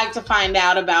you would like to find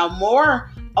out about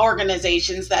more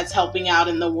organizations that's helping out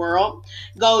in the world,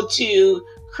 go to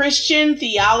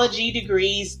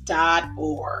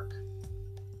ChristianTheologyDegrees.org.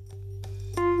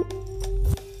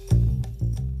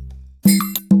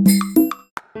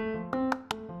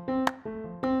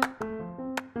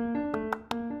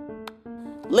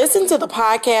 Listen to the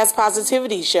Podcast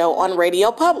Positivity Show on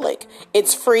Radio Public.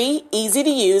 It's free, easy to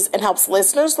use, and helps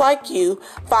listeners like you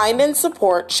find and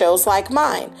support shows like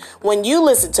mine. When you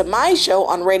listen to my show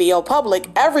on Radio Public,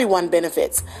 everyone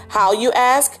benefits. How, you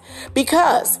ask?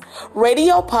 Because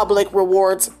Radio Public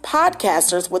rewards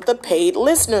podcasters with the paid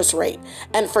listeners rate.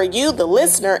 And for you, the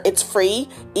listener, it's free,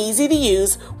 easy to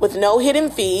use, with no hidden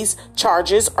fees,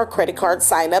 charges, or credit card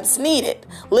signups needed.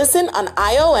 Listen on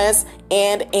iOS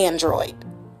and Android.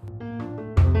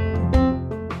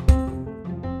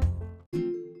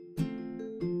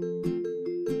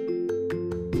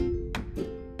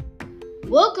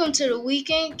 Welcome to the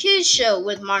Weekend Kids Show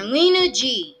with Marlena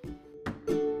G.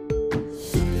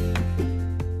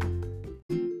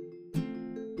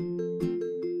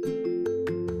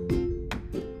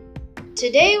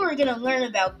 Today we're going to learn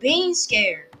about being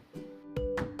scared.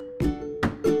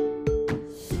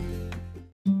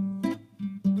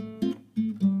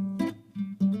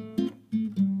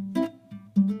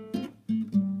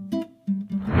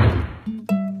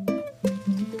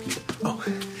 Oh,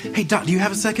 hey Dot, do you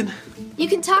have a second? You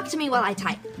can talk to me while I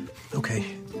type. Okay.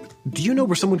 Do you know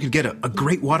where someone could get a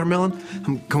great watermelon?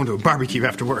 I'm going to a barbecue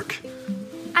after work.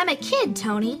 I'm a kid,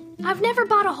 Tony. I've never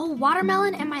bought a whole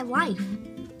watermelon in my life.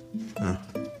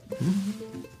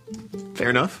 Fair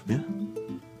enough, yeah.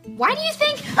 Why do you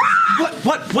think...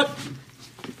 What?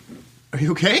 Are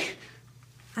you okay?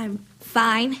 I'm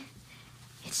fine.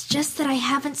 It's just that I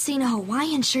haven't seen a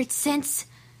Hawaiian shirt since...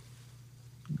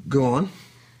 Go on.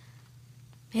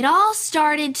 It all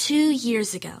started 2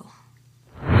 years ago.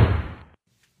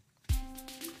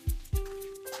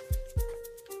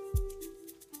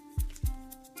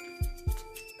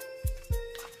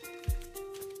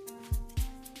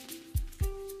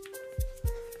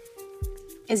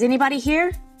 Is anybody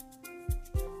here?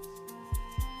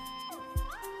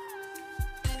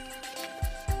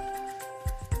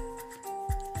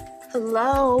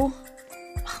 Hello?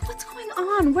 What's going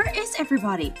on? Where is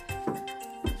everybody?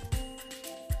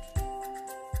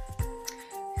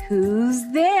 Who's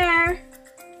there?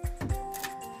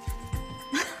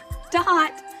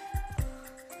 Dot.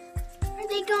 Are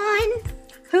they gone?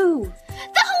 Who?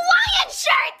 The Hawaiian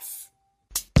shirts!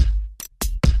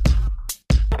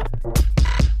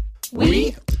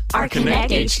 We are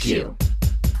Connect HQ.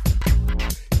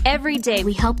 Every day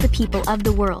we help the people of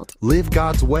the world. Live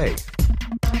God's way.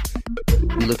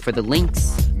 We look for the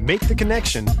links. Make the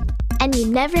connection. And you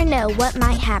never know what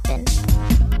might happen.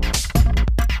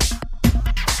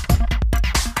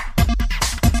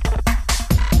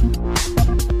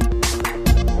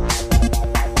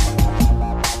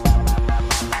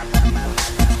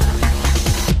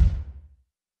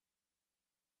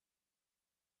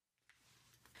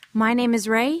 My name is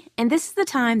Ray, and this is the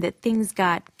time that things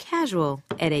got casual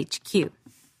at HQ. It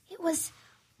was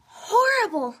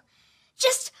horrible.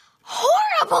 Just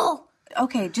horrible.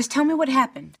 Okay, just tell me what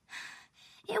happened.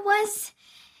 It was...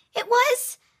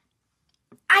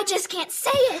 I just can't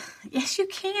say it. Yes, you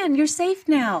can. You're safe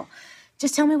now.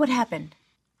 Just tell me what happened.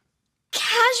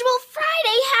 Casual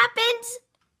Friday happened.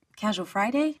 Casual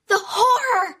Friday? The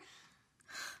horror.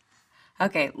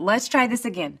 Okay, let's try this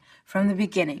again. From the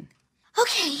beginning.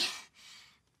 Okay.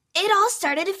 It all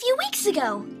started a few weeks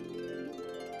ago.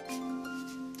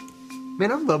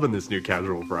 Man, I'm loving this new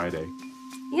Casual Friday.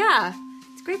 Yeah,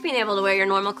 it's great being able to wear your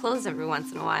normal clothes every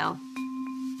once in a while.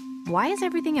 Why is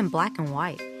everything in black and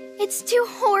white? It's too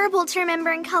horrible to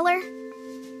remember in color.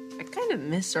 I kind of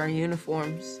miss our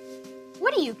uniforms.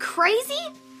 What are you, crazy?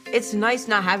 It's nice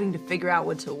not having to figure out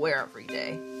what to wear every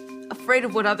day. Afraid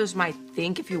of what others might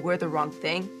think if you wear the wrong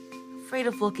thing. Afraid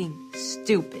of looking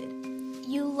stupid.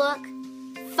 You look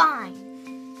fine.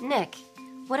 Nick,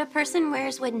 what a person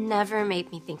wears would never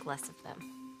make me think less of them.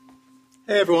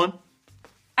 Hey, everyone.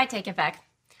 I take it back.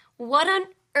 What on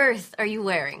earth are you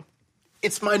wearing?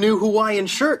 It's my new Hawaiian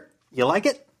shirt. You like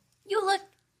it? You look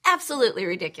absolutely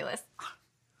ridiculous.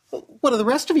 What do the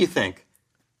rest of you think?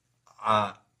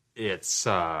 It's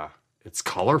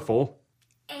colorful.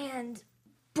 And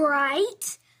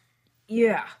bright.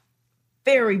 Yeah,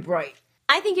 very bright.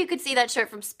 I think you could see that shirt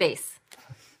from space.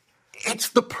 It's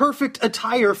the perfect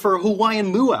attire for a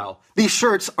Hawaiian luau. These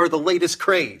shirts are the latest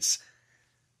craze.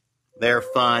 They're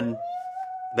fun.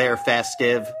 They're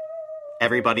festive.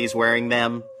 Everybody's wearing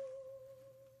them.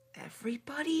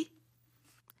 Everybody?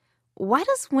 Why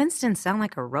does Winston sound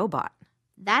like a robot?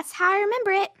 That's how I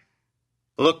remember it.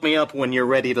 Look me up when you're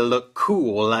ready to look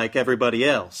cool like everybody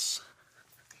else.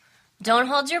 Don't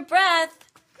hold your breath.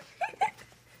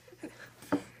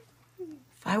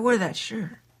 If I wear that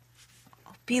shirt,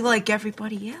 I'll be like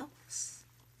everybody else.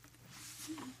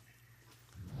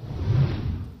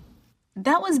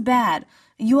 That was bad.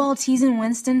 You all teasing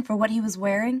Winston for what he was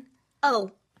wearing?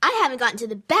 Oh, I haven't gotten to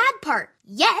the bad part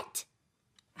yet.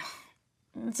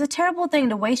 It's a terrible thing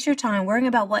to waste your time worrying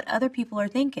about what other people are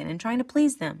thinking and trying to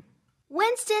please them.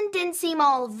 Winston didn't seem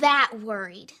all that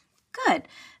worried. Good.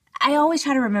 I always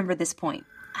try to remember this point.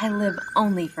 I live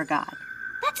only for God.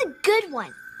 That's a good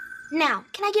one. Now,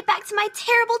 can I get back to my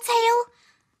terrible tale?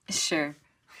 Sure.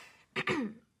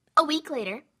 A week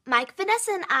later, Mike,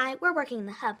 Vanessa, and I were working in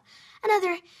the hub.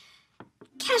 Another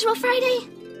casual Friday.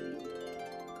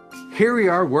 Here we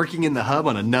are working in the hub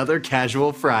on another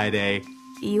casual Friday.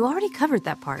 You already covered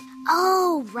that part.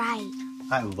 Oh, right.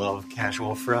 I love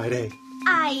casual Friday.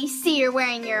 I see you're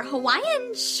wearing your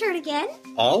Hawaiian shirt again.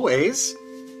 Always.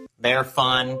 They're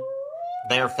fun.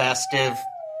 They're festive.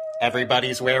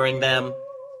 Everybody's wearing them.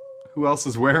 Who else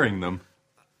is wearing them?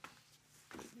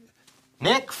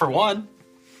 Nick, for one.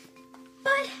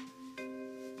 But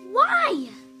why?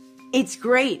 It's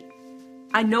great.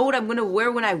 I know what I'm going to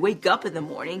wear when I wake up in the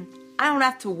morning. I don't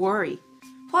have to worry.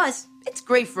 Plus, it's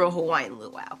great for a Hawaiian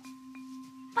luau.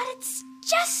 But it's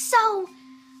just so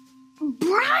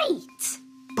bright.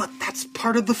 But that's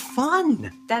part of the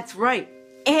fun. That's right.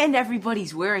 And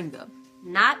everybody's wearing them.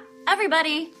 Not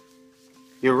everybody.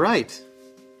 You're right.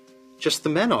 Just the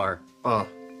men are.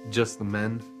 Just the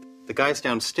men? The guys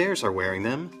downstairs are wearing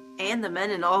them. And the men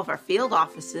in all of our field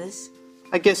offices.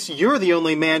 I guess you're the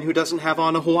only man who doesn't have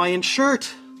on a Hawaiian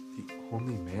shirt. The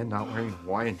only man not wearing a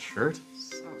Hawaiian shirt?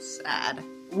 So sad.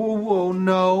 Whoa,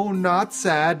 no, not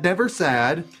sad. Never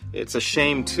sad. It's a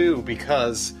shame, too,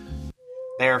 because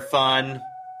they're fun.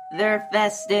 They're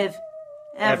festive.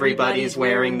 Everybody's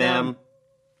wearing them.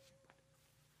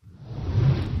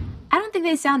 I don't think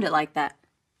they sounded like that.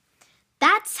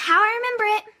 That's how I remember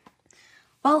it.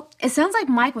 Well, it sounds like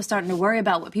Mike was starting to worry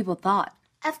about what people thought.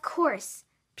 Of course.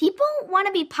 People want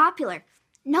to be popular.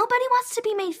 Nobody wants to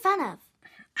be made fun of.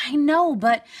 I know,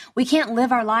 but we can't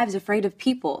live our lives afraid of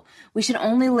people. We should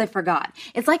only live for God.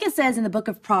 It's like it says in the book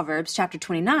of Proverbs, chapter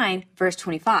 29, verse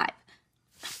 25.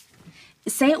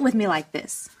 Say it with me like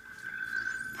this.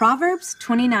 Proverbs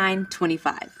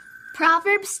 29:25.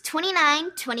 Proverbs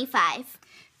 29:25.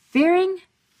 Fearing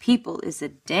people is a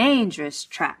dangerous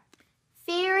trap.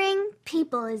 Fearing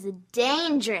people is a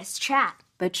dangerous trap.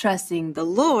 But trusting the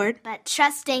Lord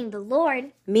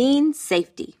means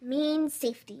safety.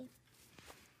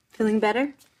 Feeling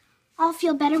better? I'll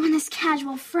feel better when this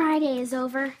casual Friday is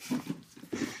over.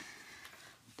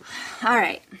 All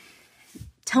right.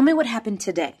 Tell me what happened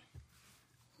today.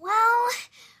 Well,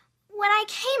 when I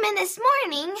came in this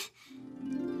morning...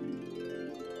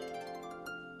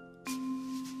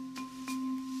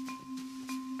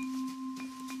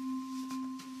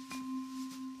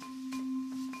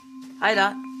 Hi,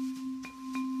 Dot.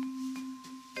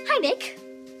 Hi, Nick.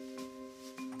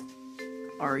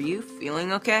 Are you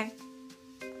feeling okay?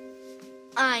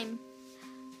 I'm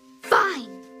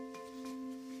fine.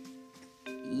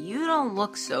 You don't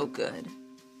look so good.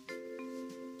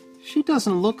 She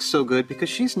doesn't look so good because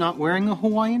she's not wearing a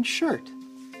Hawaiian shirt.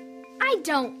 I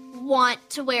don't want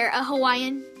to wear a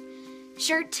Hawaiian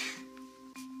shirt.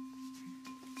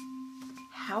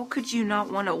 How could you not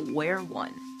want to wear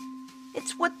one?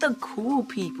 It's what the cool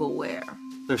people wear.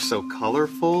 They're so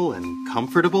colorful and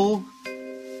comfortable.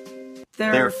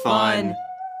 They're fun.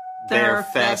 They're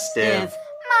festive.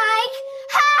 Mike,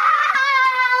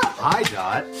 help! Hi,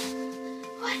 Dot.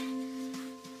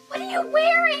 What are you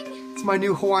wearing? It's my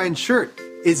new Hawaiian shirt.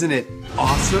 Isn't it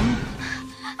awesome?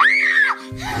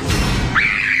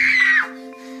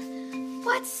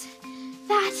 What's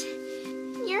that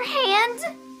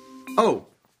Oh,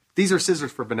 these are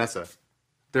scissors for Vanessa.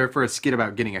 They're for a skit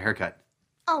about getting a haircut.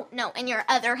 Oh, no, in your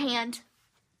other hand.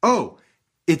 Oh,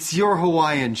 it's your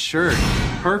Hawaiian shirt.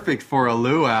 Perfect for a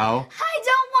luau. I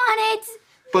don't want it.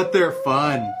 But they're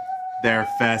fun. They're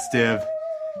festive.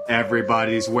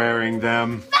 Everybody's wearing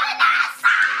them.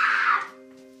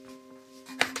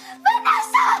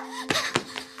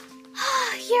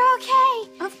 You're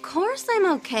okay. Of course I'm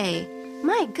okay.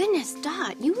 My goodness,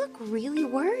 Dot, you look really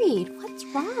worried. What's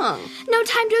wrong? No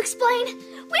time to explain.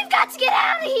 We've got to get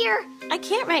out of here. I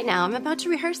can't right now. I'm about to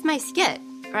rehearse my skit.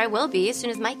 Or I will be as soon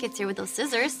as Mike gets here with those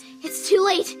scissors. It's too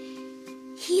late.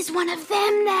 He's one of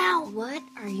them now. What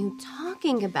are you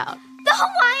talking about? The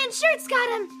Hawaiian shirt's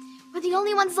got him. We're the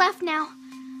only ones left now.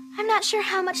 I'm not sure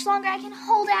how much longer I can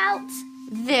hold out.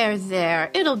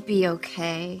 There. It'll be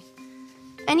okay.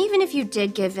 And even if you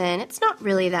did give in, it's not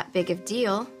really that big of a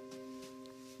deal.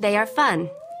 They are fun.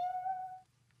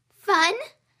 Fun?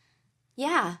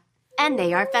 Yeah, and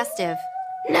they are festive.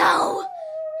 No!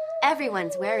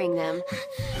 Everyone's wearing them.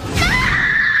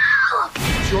 No!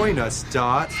 Join us,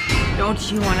 Dot.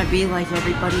 Don't you want to be like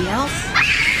everybody else?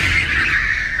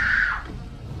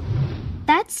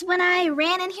 That's when I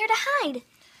ran in here to hide.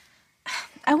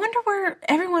 I wonder where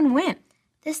everyone went.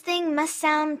 This thing must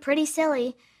sound pretty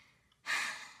silly.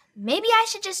 Maybe I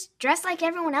should just dress like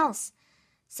everyone else,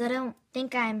 so I don't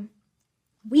think I'm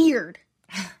weird.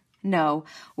 No,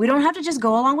 we don't have to just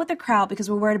go along with the crowd because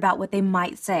we're worried about what they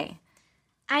might say.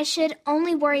 I should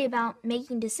only worry about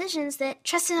making decisions that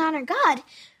trust and honor God,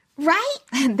 right?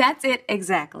 That's it,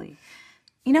 exactly.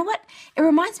 You know what? It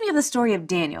reminds me of the story of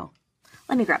Daniel.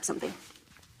 Let me grab something.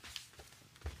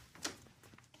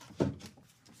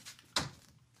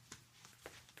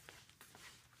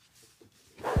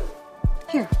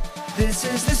 Here. This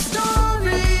is the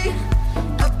story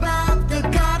about the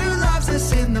God who loves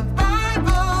us in the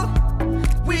Bible.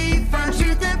 We found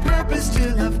truth and purpose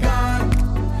to love God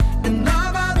and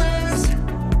love others.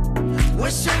 We're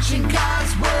searching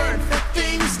God's word for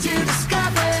things to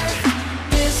discover.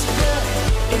 This book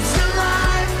is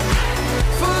alive,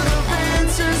 full of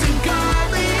answers and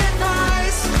godly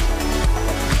advice.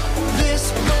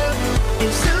 This book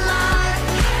is alive.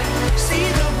 See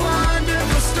the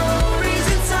wonderful stories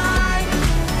inside.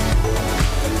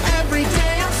 Every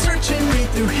day I'm searching, read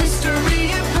through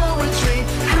history and poetry.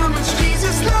 How much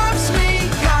Jesus loves me.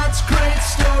 God's great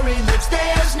story lives.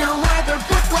 There's no other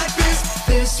book like this.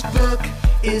 This book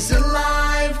is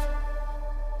alive.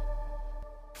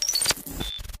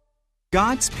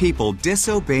 God's people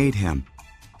disobeyed him,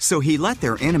 so he let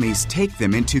their enemies take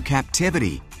them into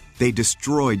captivity. They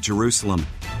destroyed Jerusalem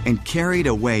and carried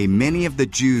away many of the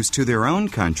Jews to their own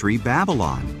country,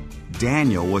 Babylon.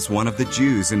 Daniel was one of the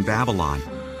Jews in Babylon.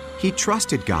 He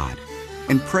trusted God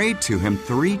and prayed to him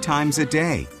 3 times a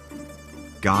day.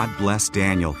 God blessed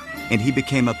Daniel, and he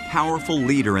became a powerful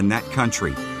leader in that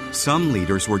country. Some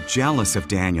leaders were jealous of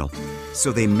Daniel,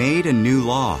 so they made a new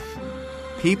law.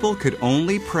 People could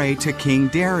only pray to King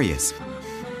Darius.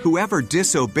 Whoever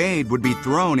disobeyed would be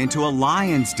thrown into a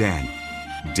lion's den.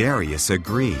 Darius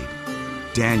agreed.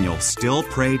 Daniel still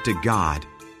prayed to God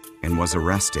and was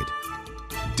arrested.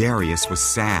 Darius was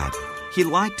sad. He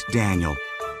liked Daniel.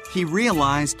 He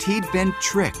realized he'd been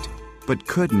tricked, but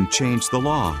couldn't change the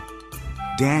law.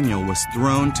 Daniel was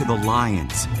thrown to the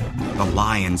lions. The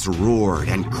lions roared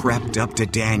and crept up to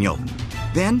Daniel.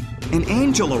 Then an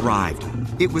angel arrived.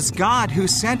 It was God who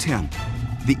sent him.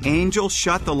 The angel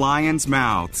shut the lions'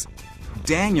 mouths.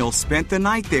 Daniel spent the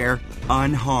night there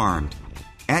unharmed.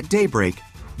 At daybreak,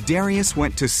 Darius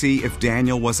went to see if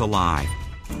Daniel was alive.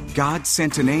 God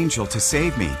sent an angel to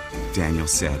save me, Daniel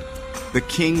said. The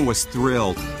king was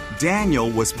thrilled.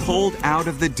 Daniel was pulled out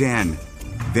of the den.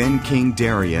 Then King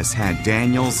Darius had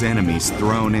Daniel's enemies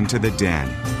thrown into the den.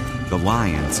 The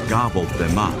lions gobbled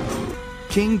them up.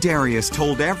 King Darius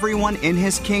told everyone in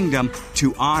his kingdom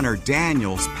to honor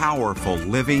Daniel's powerful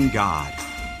living God.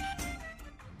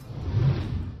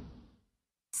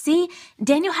 See,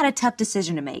 Daniel had a tough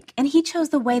decision to make, and he chose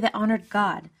the way that honored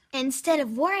God. Instead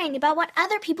of worrying about what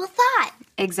other people thought.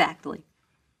 Exactly.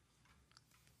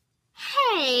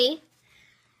 Hey,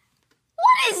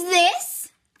 what is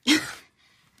this?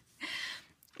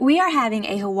 We are having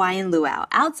a Hawaiian luau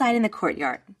outside in the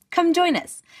courtyard. Come join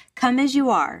us. Come as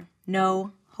you are.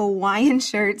 No Hawaiian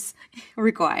shirts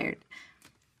required.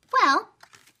 Well,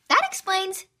 that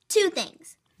explains 2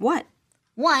 things. What?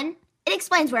 1, it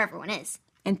explains where everyone is.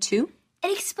 And 2?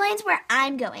 It explains where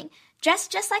I'm going.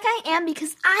 Dressed just like I am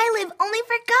because I live only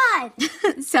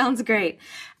for God. Sounds great.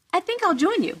 I think I'll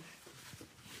join you.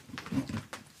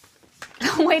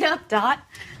 Wait up, Dot.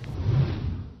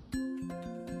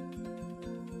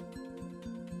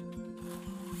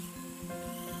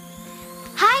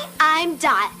 I'm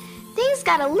Dot. Things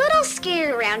got a little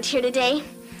scary around here today.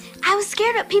 I was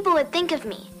scared what people would think of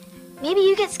me. Maybe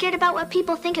you get scared about what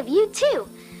people think of you too.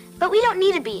 But we don't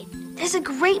need to be. There's a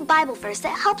great Bible verse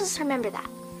that helps us remember that.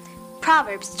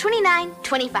 Proverbs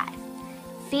 29:25.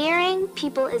 Fearing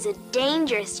people is a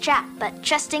dangerous trap, but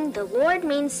trusting the Lord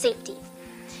means safety.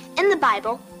 In the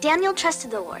Bible, Daniel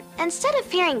trusted the Lord instead of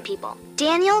fearing people.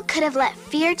 Daniel could have let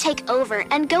fear take over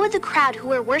and go with the crowd who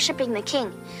were worshiping the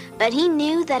king, but he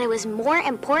knew that it was more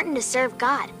important to serve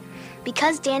God.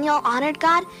 Because Daniel honored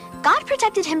God, God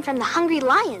protected him from the hungry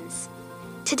lions.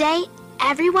 Today,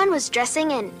 everyone was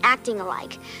dressing and acting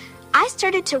alike. I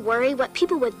started to worry what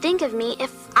people would think of me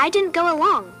if I didn't go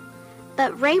along.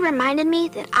 But Ray reminded me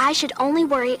that I should only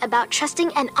worry about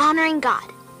trusting and honoring God.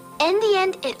 In the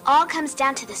end, it all comes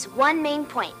down to this one main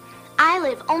point. I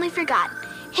live only for God.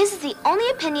 His is the only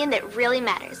opinion that really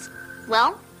matters.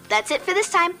 Well, that's it for this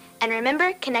time. And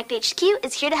remember, Connect HQ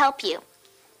is here to help you.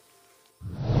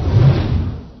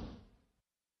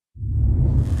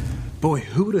 Boy,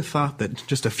 who would have thought that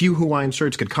just a few Hawaiian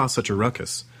shirts could cause such a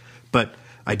ruckus? But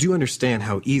I do understand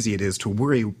how easy it is to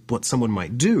worry what someone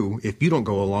might do if you don't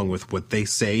go along with what they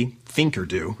say, think, or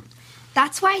do.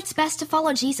 That's why it's best to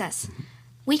follow Jesus.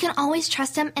 We can always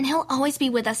trust him, and he'll always be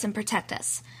with us and protect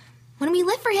us. When we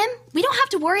live for him, we don't have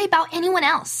to worry about anyone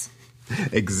else.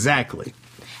 Exactly.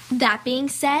 That being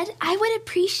said, I would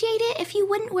appreciate it if you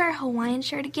wouldn't wear a Hawaiian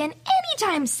shirt again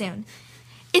anytime soon.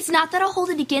 It's not that I'll hold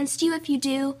it against you if you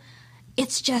do.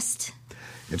 It's just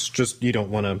you don't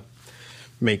want to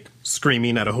make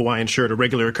screaming at a Hawaiian shirt a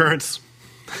regular occurrence.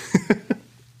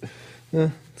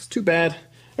 It's too bad.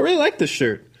 I really like this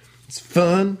shirt. It's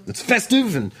fun. It's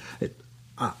festive, and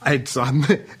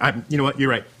I'm you know what?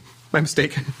 You're right. My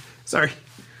mistake. Sorry.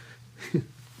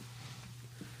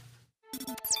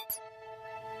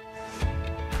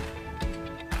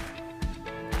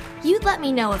 You'd let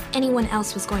me know if anyone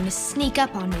else was going to sneak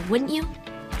up on me, wouldn't you?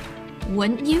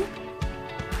 Wouldn't you?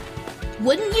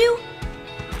 Wouldn't you?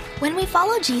 When we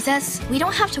follow Jesus, we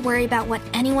don't have to worry about what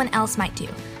anyone else might do,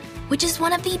 which is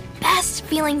one of the best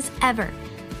feelings ever.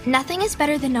 Nothing is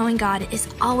better than knowing God is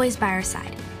always by our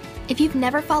side. If you've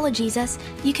never followed Jesus,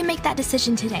 you can make that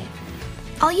decision today.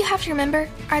 All you have to remember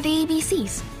are the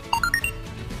ABCs.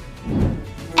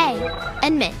 A.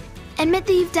 Admit. Admit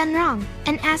that you've done wrong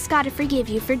and ask God to forgive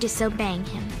you for disobeying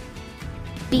him.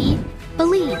 B.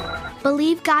 Believe.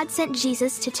 Believe God sent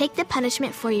Jesus to take the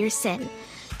punishment for your sin.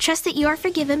 Trust that you are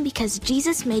forgiven because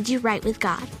Jesus made you right with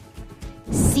God.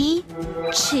 C.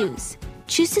 Choose.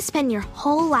 Choose to spend your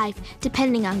whole life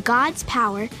depending on God's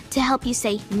power to help you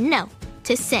say no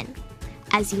to sin.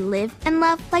 As you live and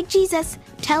love like Jesus,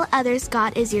 tell others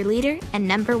God is your leader and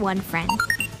number one friend.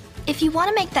 If you want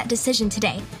to make that decision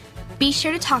today, be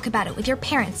sure to talk about it with your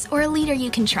parents or a leader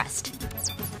you can trust.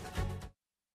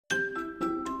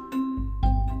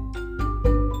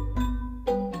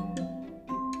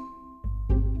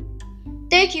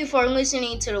 Thank you for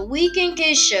listening to the Weekend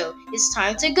Kids Show. It's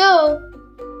time to go.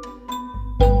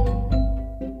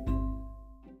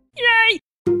 Yay!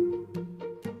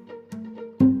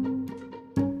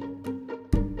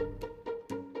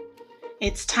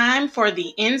 It's time for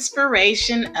the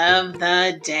inspiration of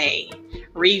the day.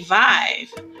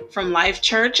 Revive from Life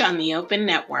Church on the Open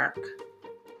Network.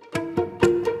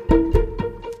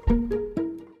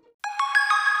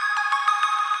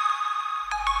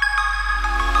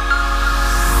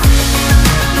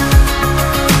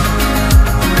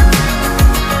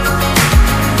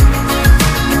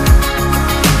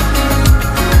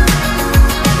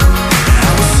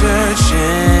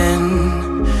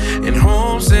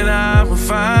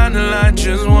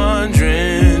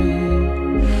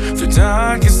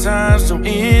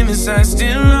 I'm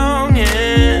still longing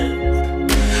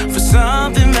for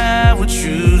something that would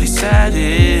truly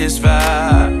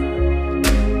satisfy.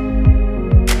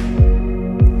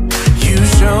 You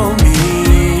show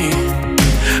me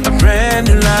a brand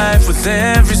new life with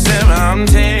every step I'm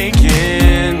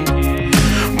taking,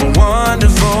 more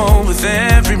wonderful with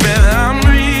every breath I'm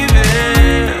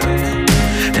breathing,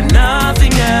 and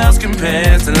nothing else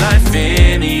compares to life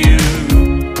in you.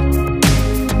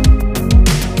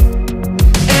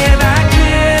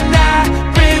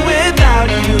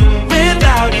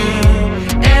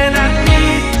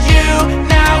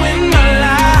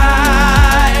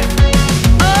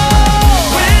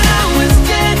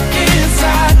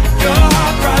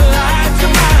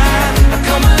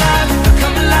 Come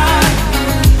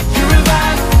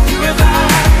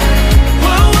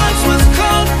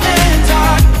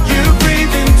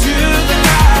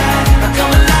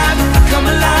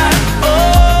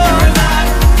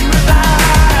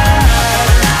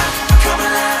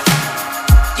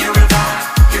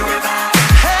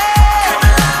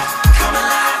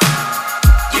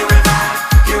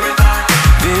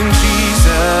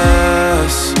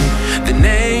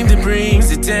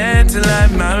led to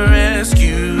life, my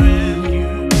rescue.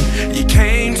 You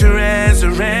came to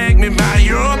resurrect me by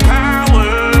your power,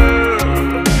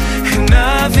 and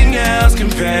nothing else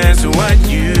compares to what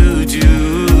you do.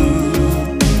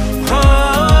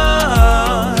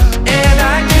 Oh, and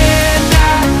I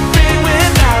cannot breathe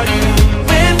without you,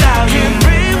 without you.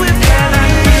 Breathe with and I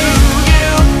need you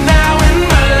now in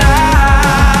my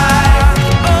life.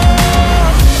 Oh,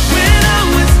 when I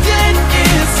was dead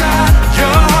inside,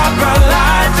 your heart brought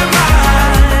life to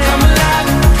mine. Come alive,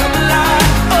 come alive.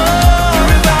 Oh, you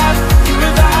revive, you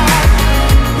revive.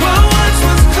 What once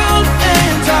was cold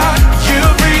and dark, you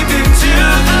breathed into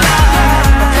the light.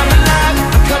 Come alive,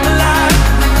 come alive.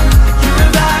 You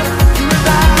revive, you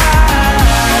revive.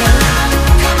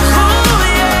 Oh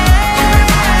yeah.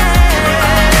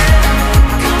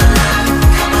 Come alive,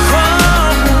 come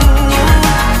alive.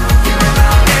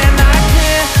 And I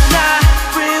cannot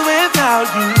breathe without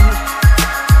you.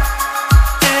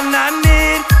 And I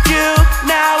need you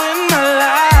now in my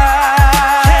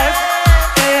life.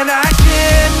 And I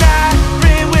cannot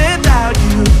breathe without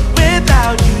you,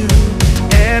 without you.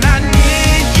 And I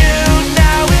need you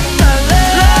now in my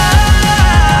life.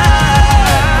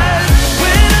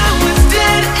 When I was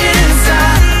dead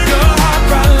inside, your heart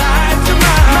brought life to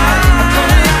mine.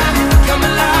 Come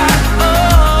alive,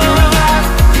 oh, you revive,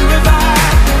 you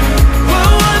revive.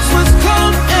 What once was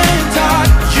cold and dark,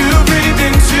 you breathed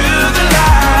into the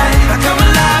light. I come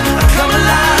alive,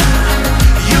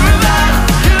 you revive,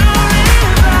 you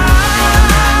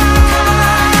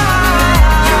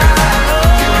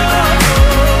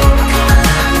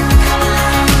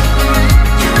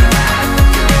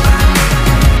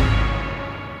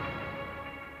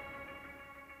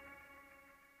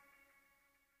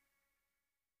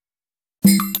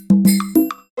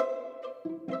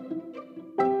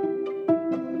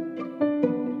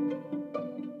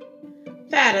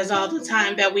That is all the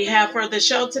time that we have for the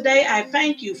show today. I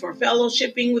thank you for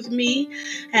fellowshipping with me,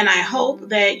 and I hope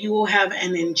that you will have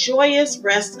an enjoyous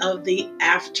rest of the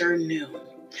afternoon.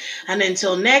 And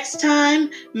until next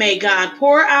time, may God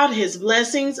pour out his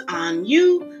blessings on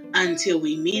you until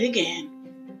we meet again.